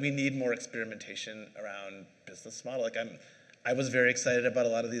Jim's point, we need more experimentation around business model. Like I was very excited about a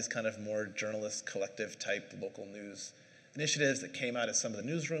lot of these kind of more journalist collective type local news initiatives that came out as some of the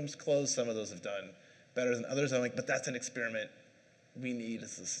newsrooms closed. Some of those have done better than others. I'm like, but that's an experiment we need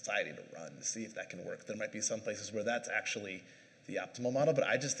as a society to run to see if that can work. There might be some places where that's actually the optimal model, but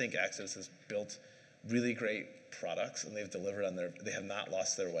I just think Axios has built really great products and they've delivered on they have not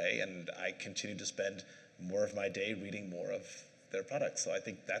lost their way, and I continue to spend more of my day reading more of their products. So I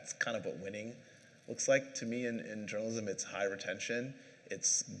think that's kind of what winning looks like to me in journalism. It's high retention,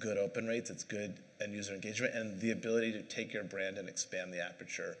 it's good open rates, it's good end user engagement, and the ability to take your brand and expand the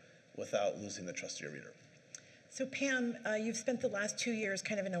aperture without losing the trust of your reader. So Pam, you've spent the last 2 years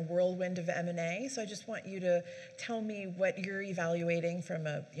kind of in a whirlwind of M&A, so I just want you to tell me what you're evaluating from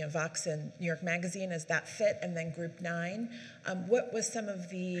Vox and New York Magazine as that fit, and then Group 9. What was some of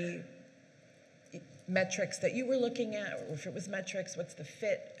the metrics that you were looking at, or if it was metrics, what's the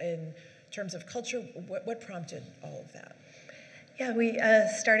fit in terms of culture? What prompted all of that? Yeah, we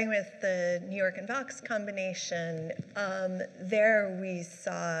starting with the New York and Vox combination, there we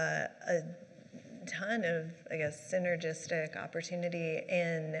saw a ton of, I guess, synergistic opportunity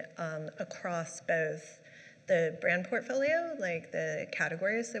in across both the brand portfolio, like the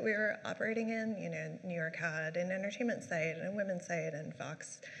categories that we were operating in. You know, New York had an entertainment site and a women's site, and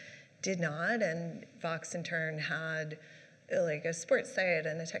Vox did not. And Vox in turn had like a sports site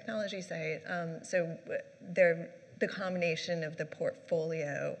and a technology site. So the combination of the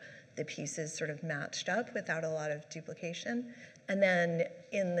portfolio, the pieces sort of matched up without a lot of duplication. And then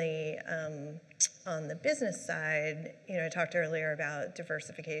in the on the business side, you know, I talked earlier about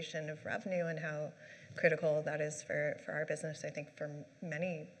diversification of revenue and how critical that is for our business, I think for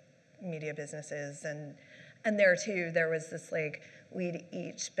many media businesses. And there too, there was this like, we'd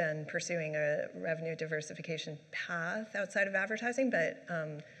each been pursuing a revenue diversification path outside of advertising, but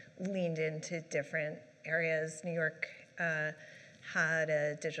leaned into different areas. New York had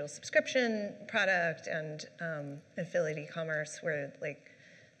a digital subscription product, and affiliate e-commerce were like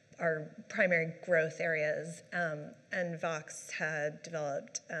our primary growth areas. And Vox had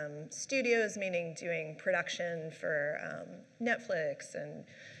developed studios, meaning doing production for Netflix and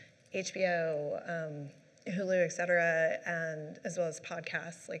HBO, Hulu, et cetera, and as well as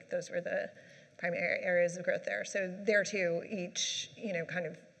podcasts. Like those were the primary areas of growth there. So there too, each, you know, kind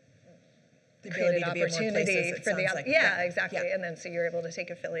of the ability created to be in more opportunity places, for the like. yeah, exactly. Yeah. And then so you're able to take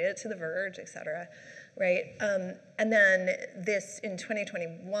affiliate to The Verge, et cetera, right? And then this in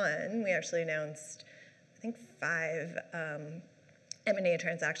 2021, we actually announced, I think, 5 M&A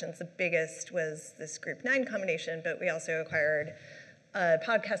transactions. The biggest was this Group 9 combination, but we also acquired a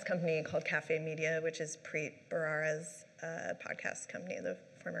podcast company called Cafe Media, which is Preet Bharara's podcast company, the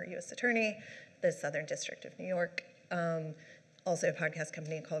former U.S. attorney, the Southern District of New York. Also a podcast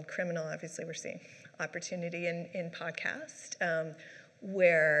company called Criminal. Obviously, we're seeing opportunity in podcast,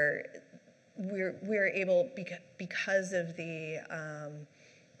 where we're able, because of the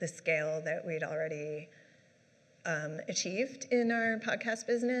scale that we'd already achieved in our podcast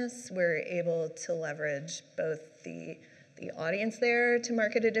business. We're able to leverage both the audience there to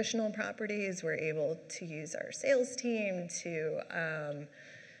market additional properties. We're able to use our sales team to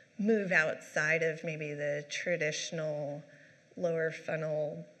move outside of maybe the traditional lower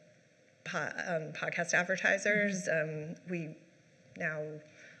funnel podcast advertisers. Now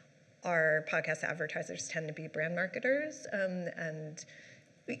our podcast advertisers tend to be brand marketers, and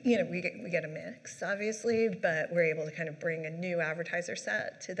we get a mix, obviously, but we're able to kind of bring a new advertiser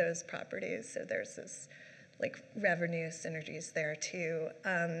set to those properties. So there's this like revenue synergies there too.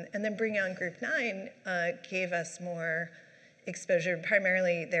 And then bringing on Group 9 gave us more exposure.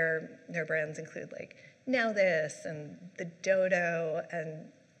 Primarily their brands include like Now This and The Dodo,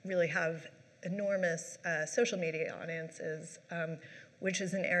 and really have enormous social media audiences, which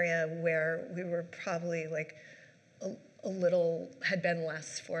is an area where we were probably like a little, had been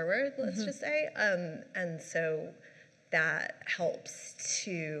less forward, let's just say. And so that helps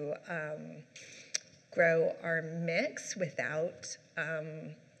to grow our mix without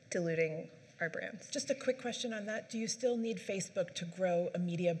diluting our brands. Just a quick question on that. Do you still need Facebook to grow a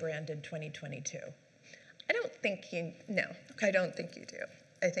media brand in 2022? I don't think no, okay. I don't think you do.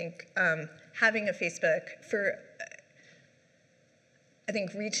 I think having a Facebook I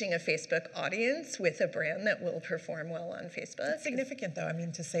think reaching a Facebook audience with a brand that will perform well on Facebook. It's significant, though. I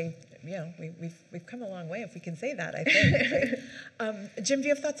mean, to say, we've come a long way, if we can say that, I think. Right? Jim, do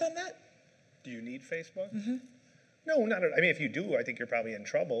you have thoughts on that? Do you need Facebook? No, not at all. I mean, if you do, I think you're probably in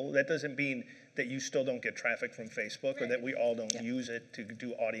trouble. That doesn't mean that you still don't get traffic from Facebook, or that we all don't use it to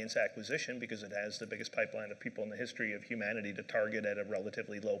do audience acquisition, because it has the biggest pipeline of people in the history of humanity to target at a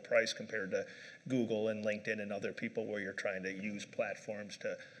relatively low price compared to Google and LinkedIn and other people, where you're trying to use platforms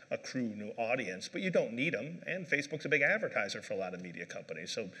to accrue new audience. But you don't need them, and Facebook's a big advertiser for a lot of media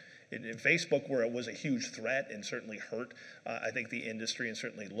companies. So in Facebook, where it was a huge threat and certainly hurt, I think the industry and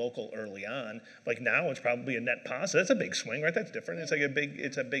certainly local early on, like now it's probably a net positive. That's a big swing, right? That's different. It's like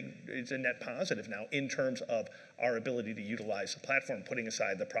it's a net positive now in terms of our ability to utilize the platform, putting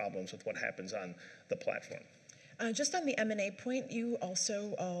aside the problems with what happens on the platform. Just on the M&A point, you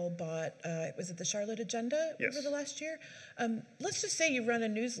also all bought, was it the Charlotte Agenda over the last year? Let's just say you run a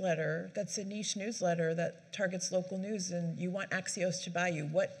newsletter that's a niche newsletter that targets local news, and you want Axios to buy you.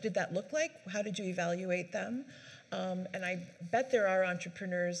 What did that look like? How did you evaluate them? And I bet there are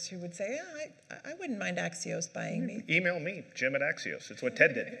entrepreneurs who would say, I wouldn't mind Axios buying me. Email me, Jim at Axios. It's what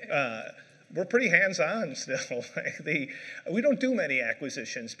Ted did. We're pretty hands-on still. We don't do many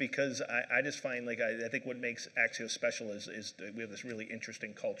acquisitions, because I just find, I think what makes Axios special is we have this really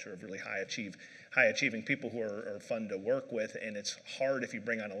interesting culture of really high-achieving people who are fun to work with, and it's hard if you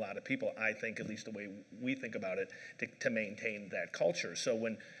bring on a lot of people, I think, at least the way we think about it, to maintain that culture. So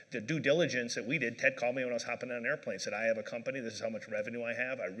when the due diligence that we did, Ted called me when I was hopping on an airplane, said, I have a company, this is how much revenue I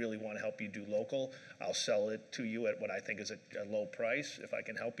have, I really want to help you do local, I'll sell it to you at what I think is a low price if I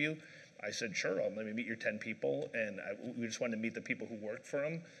can help you. I said, sure, let me meet your 10 people. And we just wanted to meet the people who worked for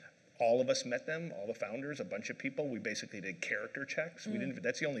them. All of us met them, all the founders, a bunch of people. We basically did character checks.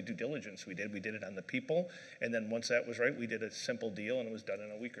 That's the only due diligence we did. We did it on the people. And then once that was right, we did a simple deal, and it was done in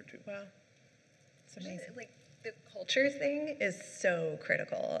a week or two. Wow. It's amazing. Like, the culture thing is so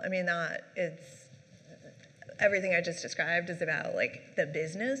critical. I mean, it's everything I just described is about like the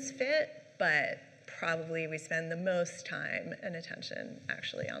business fit, but probably we spend the most time and attention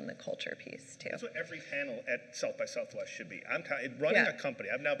actually on the culture piece too. That's what every panel at South by Southwest should be. I'm running a company.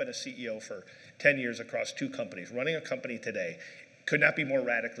 I've now been a CEO for 10 years across 2 companies. Running a company today could not be more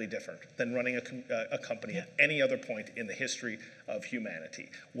radically different than running a company at any other point in the history of humanity.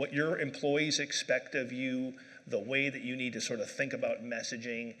 What your employees expect of you, the way that you need to sort of think about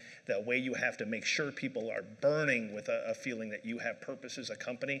messaging, the way you have to make sure people are burning with a feeling that you have purpose as a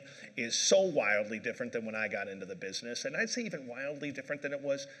company is so wildly different than when I got into the business. And I'd say even wildly different than it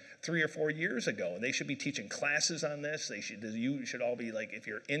was 3 or 4 years ago. And they should be teaching classes on this. You should all be like, if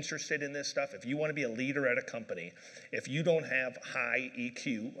you're interested in this stuff, if you want to be a leader at a company, if you don't have high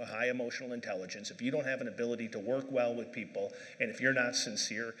EQ, a high emotional intelligence, if you don't have an ability to work well with people, and if you're not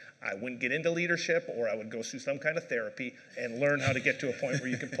sincere, I wouldn't get into leadership, or I would go through some kind of therapy and learn how to get to a point where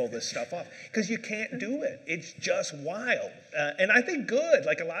you can pull this stuff off. Because you can't do it. It's just wild. And I think good.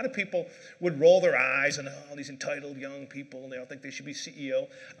 Like, a lot of people would roll their eyes and, these entitled young people, and they all think they should be CEO.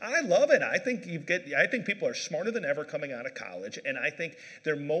 I love it. I think people are smarter than ever coming out of college, and I think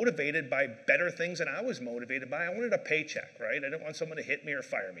they're motivated by better things than I was motivated by. I wanted a paycheck, right? I didn't want someone to hit me or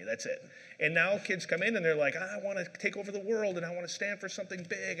fire me. That's it. And now kids come in and they're like, I want to take over the world, and I want to stand for something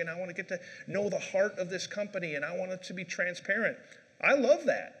big, and I want to get to know the heart of this company, and I want it to be transparent. I love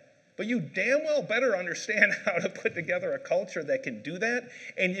that. but you damn well better understand how to put together a culture that can do that,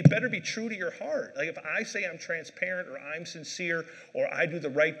 and you better be true to your heart. Like if I say I'm transparent or I'm sincere or I do the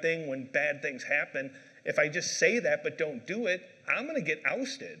right thing when bad things happen, if I just say that but don't do it, I'm going to get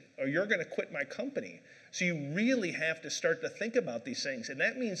ousted or you're going to quit my company. So you really have to start to think about these things. And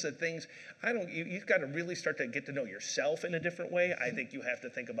that means that things, you've got to really start to get to know yourself in a different way. I think you have to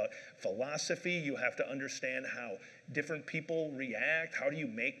think about philosophy. You have to understand how different people react. How do you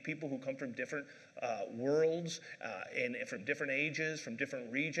make people who come from different worlds and from different ages, from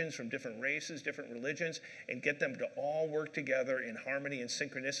different regions, from different races, different religions, and get them to all work together in harmony and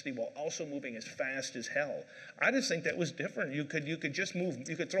synchronicity while also moving as fast as hell. I just think that was different. You could just move,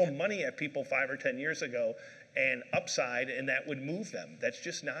 you could throw money at people 5 or 10 years ago and upside, and that would move them. That's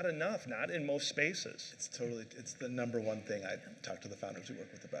just not enough, not in most spaces. It's the number one thing I talk to the founders we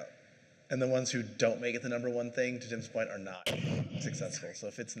work with about. And the ones who don't make it the number one thing, to Jim's point, are not successful. So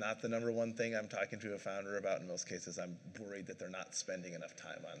if it's not the number one thing I'm talking to a founder about, in most cases, I'm worried that they're not spending enough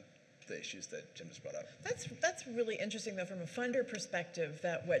time on the issues that Jim just brought up. That's really interesting, though, from a funder perspective,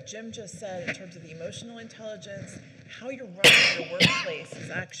 that what Jim just said in terms of the emotional intelligence, how you're running your workplace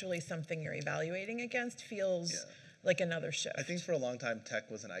is actually something you're evaluating against, feels like another shift. I think for a long time,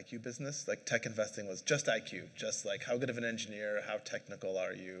 tech was an IQ business. Like tech investing was just IQ, just like how good of an engineer, how technical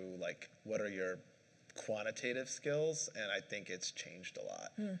are you, like what are your quantitative skills? And I think it's changed a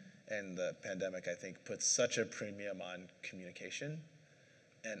lot. And the pandemic, I think, puts such a premium on communication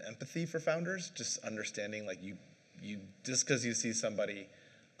and empathy for founders, just understanding like you just because you see somebody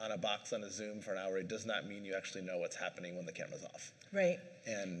on a box on a Zoom for an hour, it does not mean you actually know what's happening when the camera's off. Right.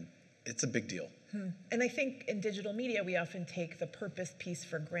 And it's a big deal. And I think in digital media, we often take the purpose piece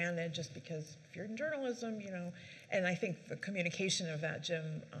for granted just because if you're in journalism, and I think the communication of that,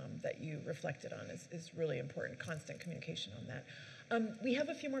 Jim, that you reflected on is really important, constant communication on that. We have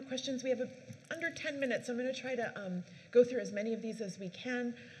a few more questions. We have under 10 minutes, so I'm going to try to go through as many of these as we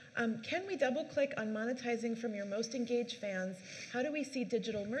can. Can we double click on monetizing from your most engaged fans? How do we see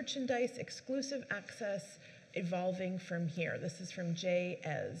digital merchandise, exclusive access evolving from here? This is from Jay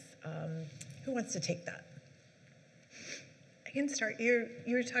Ez. Who wants to take that? I can start. You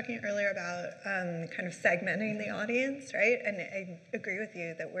were talking earlier about kind of segmenting the audience, right? And I agree with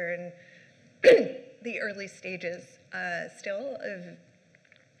you that we're in the early stages still of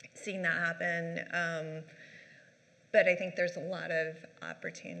seeing that happen. But I think there's a lot of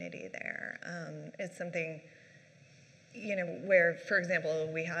opportunity there. It's something, where, for example,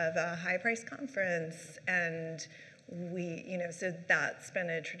 we have a high price conference and so that's been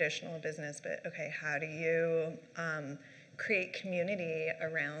a traditional business, but okay, how do you create community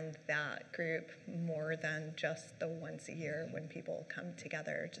around that group more than just the once a year when people come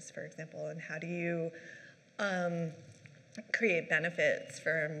together, just for example, and how do you create benefits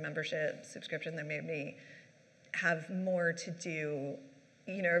for membership, subscription that maybe have more to do,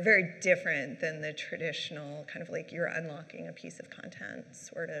 are very different than the traditional kind of like you're unlocking a piece of content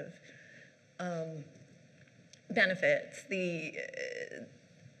sort of benefits.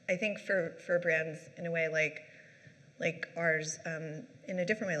 I think for brands in a way like ours, in a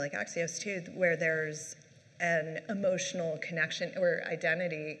different way like Axios too, where there's an emotional connection or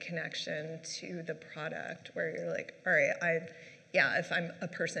identity connection to the product, where you're like, all right, if I'm a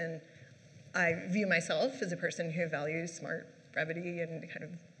person, I view myself as a person who values smart brevity and kind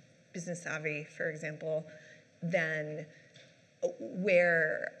of business savvy, for example, then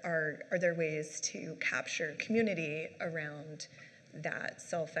where are there ways to capture community around that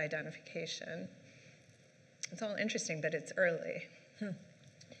self-identification? It's all interesting, but it's early.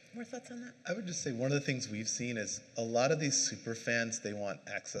 More thoughts on that? I would just say one of the things we've seen is a lot of these super fans, they want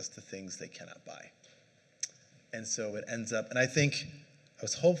access to things they cannot buy. And so it ends up, and I think I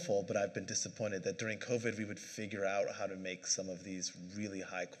was hopeful, but I've been disappointed that during COVID we would figure out how to make some of these really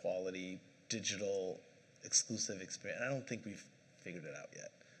high quality digital exclusive experience. I don't think we've figured it out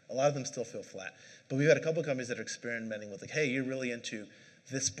yet. A lot of them still feel flat. But we've had a couple of companies that are experimenting with like, hey, you're really into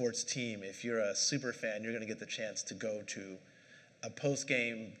this sports team. If you're a super fan, you're going to get the chance to go to a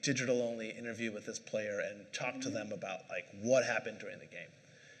post-game digital-only interview with this player and talk to them about like what happened during the game.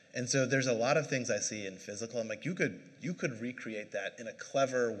 And so there's a lot of things I see in physical. I'm like, you could recreate that in a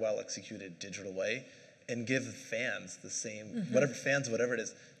clever, well-executed digital way and give fans the same, whatever it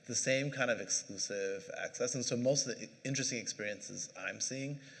is, the same kind of exclusive access. And so most of the interesting experiences I'm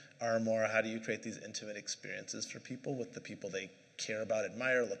seeing are more, how do you create these intimate experiences for people with the people they care about,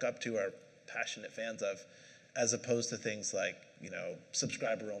 admire, look up to, are passionate fans of, as opposed to things like,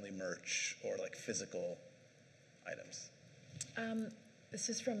 subscriber-only merch or like physical items. This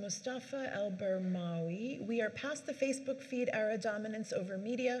is from Mustafa El-Bermawi. We are past the Facebook feed era dominance over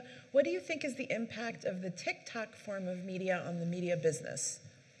media. What do you think is the impact of the TikTok form of media on the media business?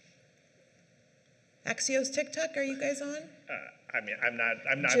 Axios TikTok, are you guys on? I mean,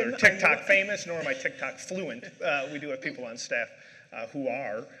 I'm neither Jim, TikTok famous nor am I TikTok fluent. We do have people on staff who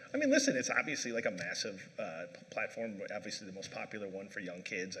are. I mean, listen, it's obviously like a massive platform, obviously the most popular one for young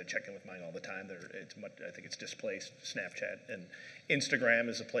kids. I check in with mine all the time. I think it's displaced Snapchat, and Instagram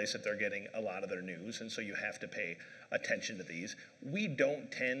is a place that they're getting a lot of their news, and so you have to pay attention to these. We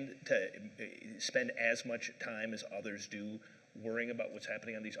don't tend to spend as much time as others do worrying about what's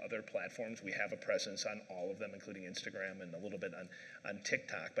happening on these other platforms. We have a presence on all of them, including Instagram and a little bit on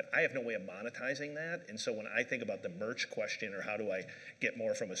TikTok, but I have no way of monetizing that. And so when I think about the merch question, or how do I get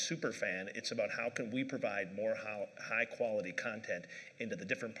more from a super fan, it's about how can we provide more high quality content into the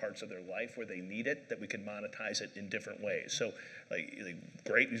different parts of their life where they need it, that we can monetize it in different ways. So like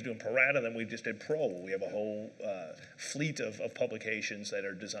great, he's doing Parata, then we just did Pro. We have a whole fleet of publications that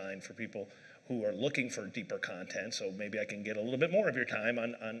are designed for people who are looking for deeper content, so maybe I can get a little bit more of your time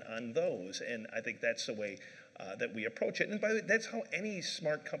on those. And I think that's the way that we approach it. And by the way, that's how any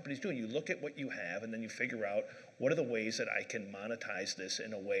smart company is doing. You look at what you have, and then you figure out what are the ways that I can monetize this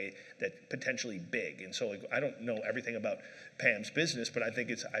in a way that potentially big. And so like, I don't know everything about Pam's business, but I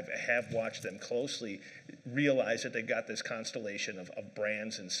think I have watched them closely, realize that they've got this constellation of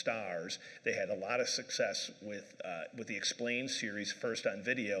brands and stars. They had a lot of success with the Explain series, first on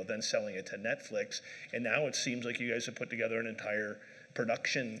video, then selling it to Netflix. And now it seems like you guys have put together an entire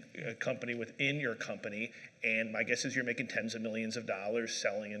production company within your company, and my guess is you're making tens of millions of dollars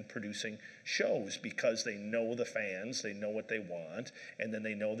selling and producing shows because they know the fans, they know what they want, and then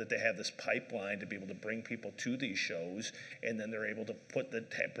they know that they have this pipeline to be able to bring people to these shows, and then they're able to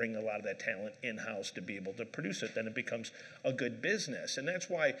bring a lot of that talent in-house to be able to produce it. Then it becomes a good business, and that's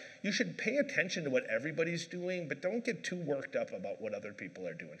why you should pay attention to what everybody's doing, but don't get too worked up about what other people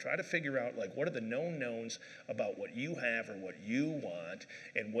are doing. Try to figure out like what are the known knowns about what you have or what you want,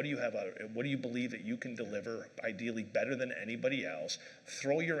 and what do you believe that you can deliver ideally better than anybody else.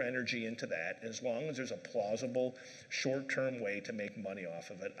 Throw your energy into that. As long as there's a plausible short-term way to make money off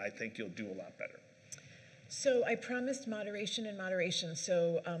of it, I think you'll do a lot better. So I promised moderation and moderation.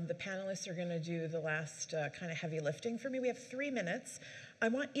 So the panelists are going to do the last kind of heavy lifting for me. We have 3 minutes. I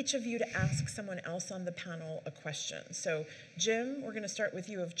want each of you to ask someone else on the panel a question. So Jim, we're going to start with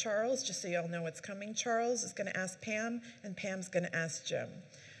you of Charles, just so you all know what's coming. Charles is going to ask Pam, and Pam's going to ask Jim.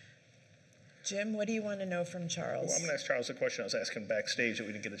 Jim, what do you want to know from Charles? Well, I'm going to ask Charles a question I was asking backstage that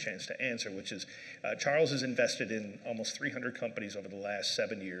we didn't get a chance to answer, which is Charles has invested in almost 300 companies over the last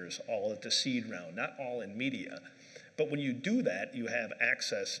 7 years, all at the seed round, not all in media. But when you do that, you have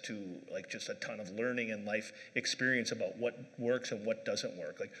access to like just a ton of learning and life experience about what works and what doesn't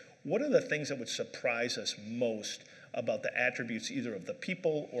work. Like, what are the things that would surprise us most about the attributes either of the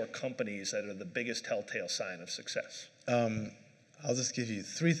people or companies that are the biggest telltale sign of success? I'll just give you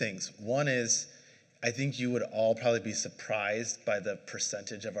 3 things. One is, I think you would all probably be surprised by the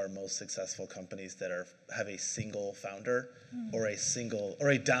percentage of our most successful companies that have a single founder or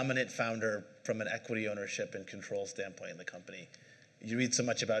a dominant founder from an equity ownership and control standpoint in the company. You read so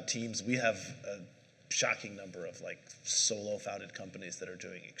much about teams. We have a shocking number of like solo founded companies that are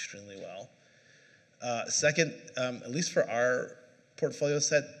doing extremely well. Second, at least for our portfolio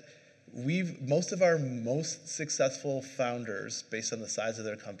set, most of our most successful founders, based on the size of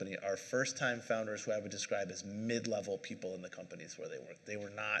their company, are first-time founders who I would describe as mid-level people in the companies where they work. They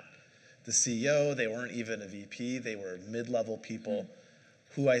were not the CEO, they weren't even a VP, they were mid-level people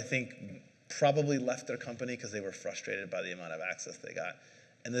who I think probably left their company because they were frustrated by the amount of access they got.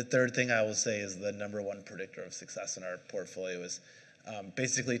 And the third thing I will say is the number one predictor of success in our portfolio is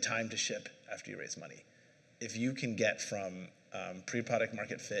basically time to ship after you raise money. If you can get from pre-product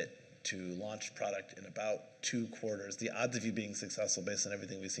market fit to launch product in about 2 quarters, the odds of you being successful based on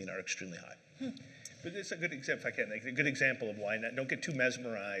everything we've seen are extremely high. But it's a good example, if I can, like, a good example of why not. Don't get too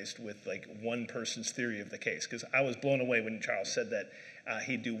mesmerized with like one person's theory of the case, because I was blown away when Charles said that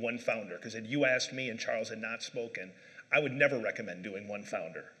he'd do one founder, because had you asked me and Charles had not spoken, I would never recommend doing one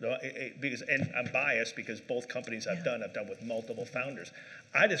founder. And I'm biased because both companies I've done with multiple founders.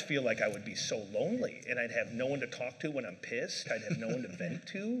 I just feel like I would be so lonely, and I'd have no one to talk to when I'm pissed. I'd have no one to vent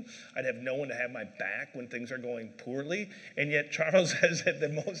to. I'd have no one to have my back when things are going poorly. And yet Charles says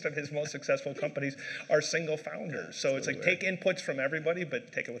that most of his most successful companies are single founders. So it's like take inputs from everybody,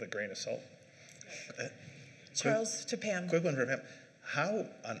 but take it with a grain of salt. Charles to Pam. Quick one for Pam. How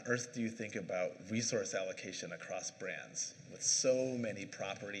on earth do you think about resource allocation across brands with so many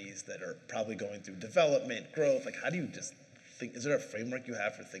properties that are probably going through development, growth? Like, how do you just is there a framework you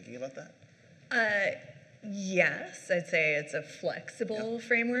have for thinking about that? Yes, I'd say it's a flexible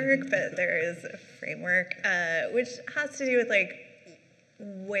framework, but there is a framework, which has to do with like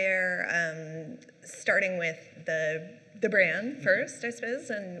where, starting with the brand first, I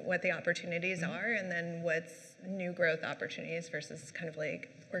suppose, and what the opportunities are, and then what's new growth opportunities versus kind of like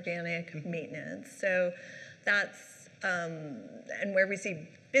organic maintenance. So that's, and where we see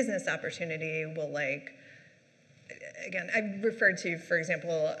business opportunity will like, again, I referred to, for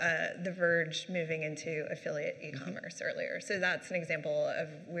example, The Verge moving into affiliate e-commerce earlier. So that's an example of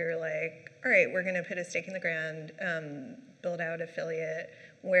we're like, all right, we're going to put a stake in the ground, build out affiliate.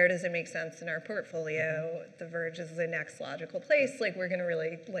 Where does it make sense in our portfolio? The Verge is the next logical place. Like we're going to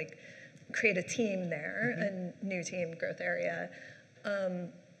really like create a team there, a new team growth area.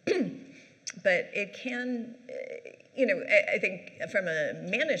 But it can, you know, I think from a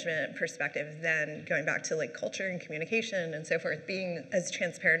management perspective, then going back to like culture and communication and so forth, being as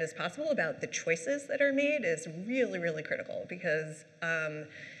transparent as possible about the choices that are made is really, really critical because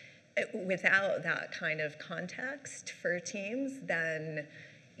without that kind of context for teams, then,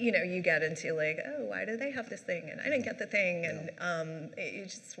 you know, you get into like, oh, why do they have this thing? And I didn't get the thing. And you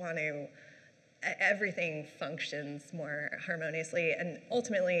just want to, everything functions more harmoniously and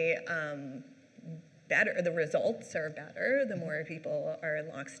ultimately better, the results are better the more people are in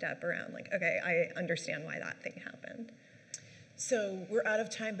lockstep around like, okay, I understand why that thing happened. So we're out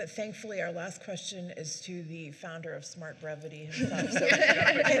of time, but thankfully our last question is to the founder of Smart Brevity himself. So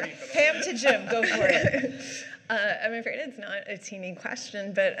Pam to Jim, go for it. I'm afraid it's not a teeny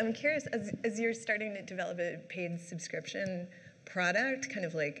question, but I'm curious, as you're starting to develop a paid subscription product, kind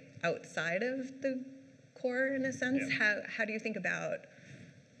of like outside of the core in a sense, how do you think about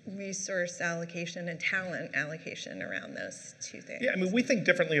resource allocation and talent allocation around those two things? Yeah, I mean, we think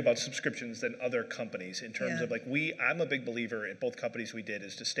differently about subscriptions than other companies in terms of like I'm a big believer at both companies we did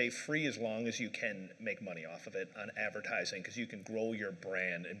is to stay free as long as you can make money off of it on advertising because you can grow your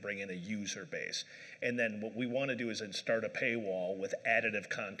brand and bring in a user base. And then what we want to do is then start a paywall with additive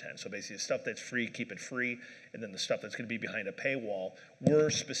content. So basically the stuff that's free, keep it free. And then the stuff that's going to be behind a paywall, we're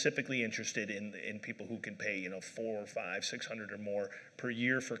specifically interested in people who can pay, you know, $400, $500, $600 or more per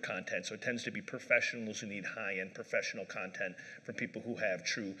year for content. So it tends to be professionals who need high-end professional content from people who have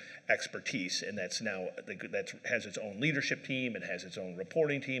true expertise. And that's now, that has its own leadership team, it has its own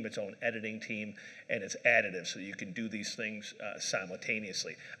reporting team, its own editing team, and it's additive so you can do these things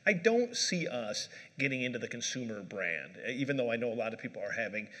simultaneously. I don't see us getting into the consumer brand, even though I know a lot of people are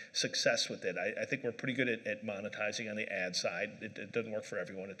having success with it. I think we're pretty good at monetizing on the ad side. It doesn't work for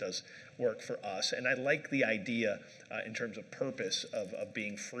everyone. It does work for us. And I like the idea in terms of purpose of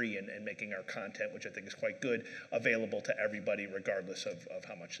being free and making our content, which I think is quite good, available to everybody regardless of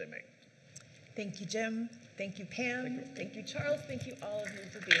how much they make. Thank you, Jim. Thank you, Pam. Thank you, Charles. Thank you all of you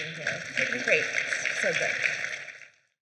for being here. Great. So good.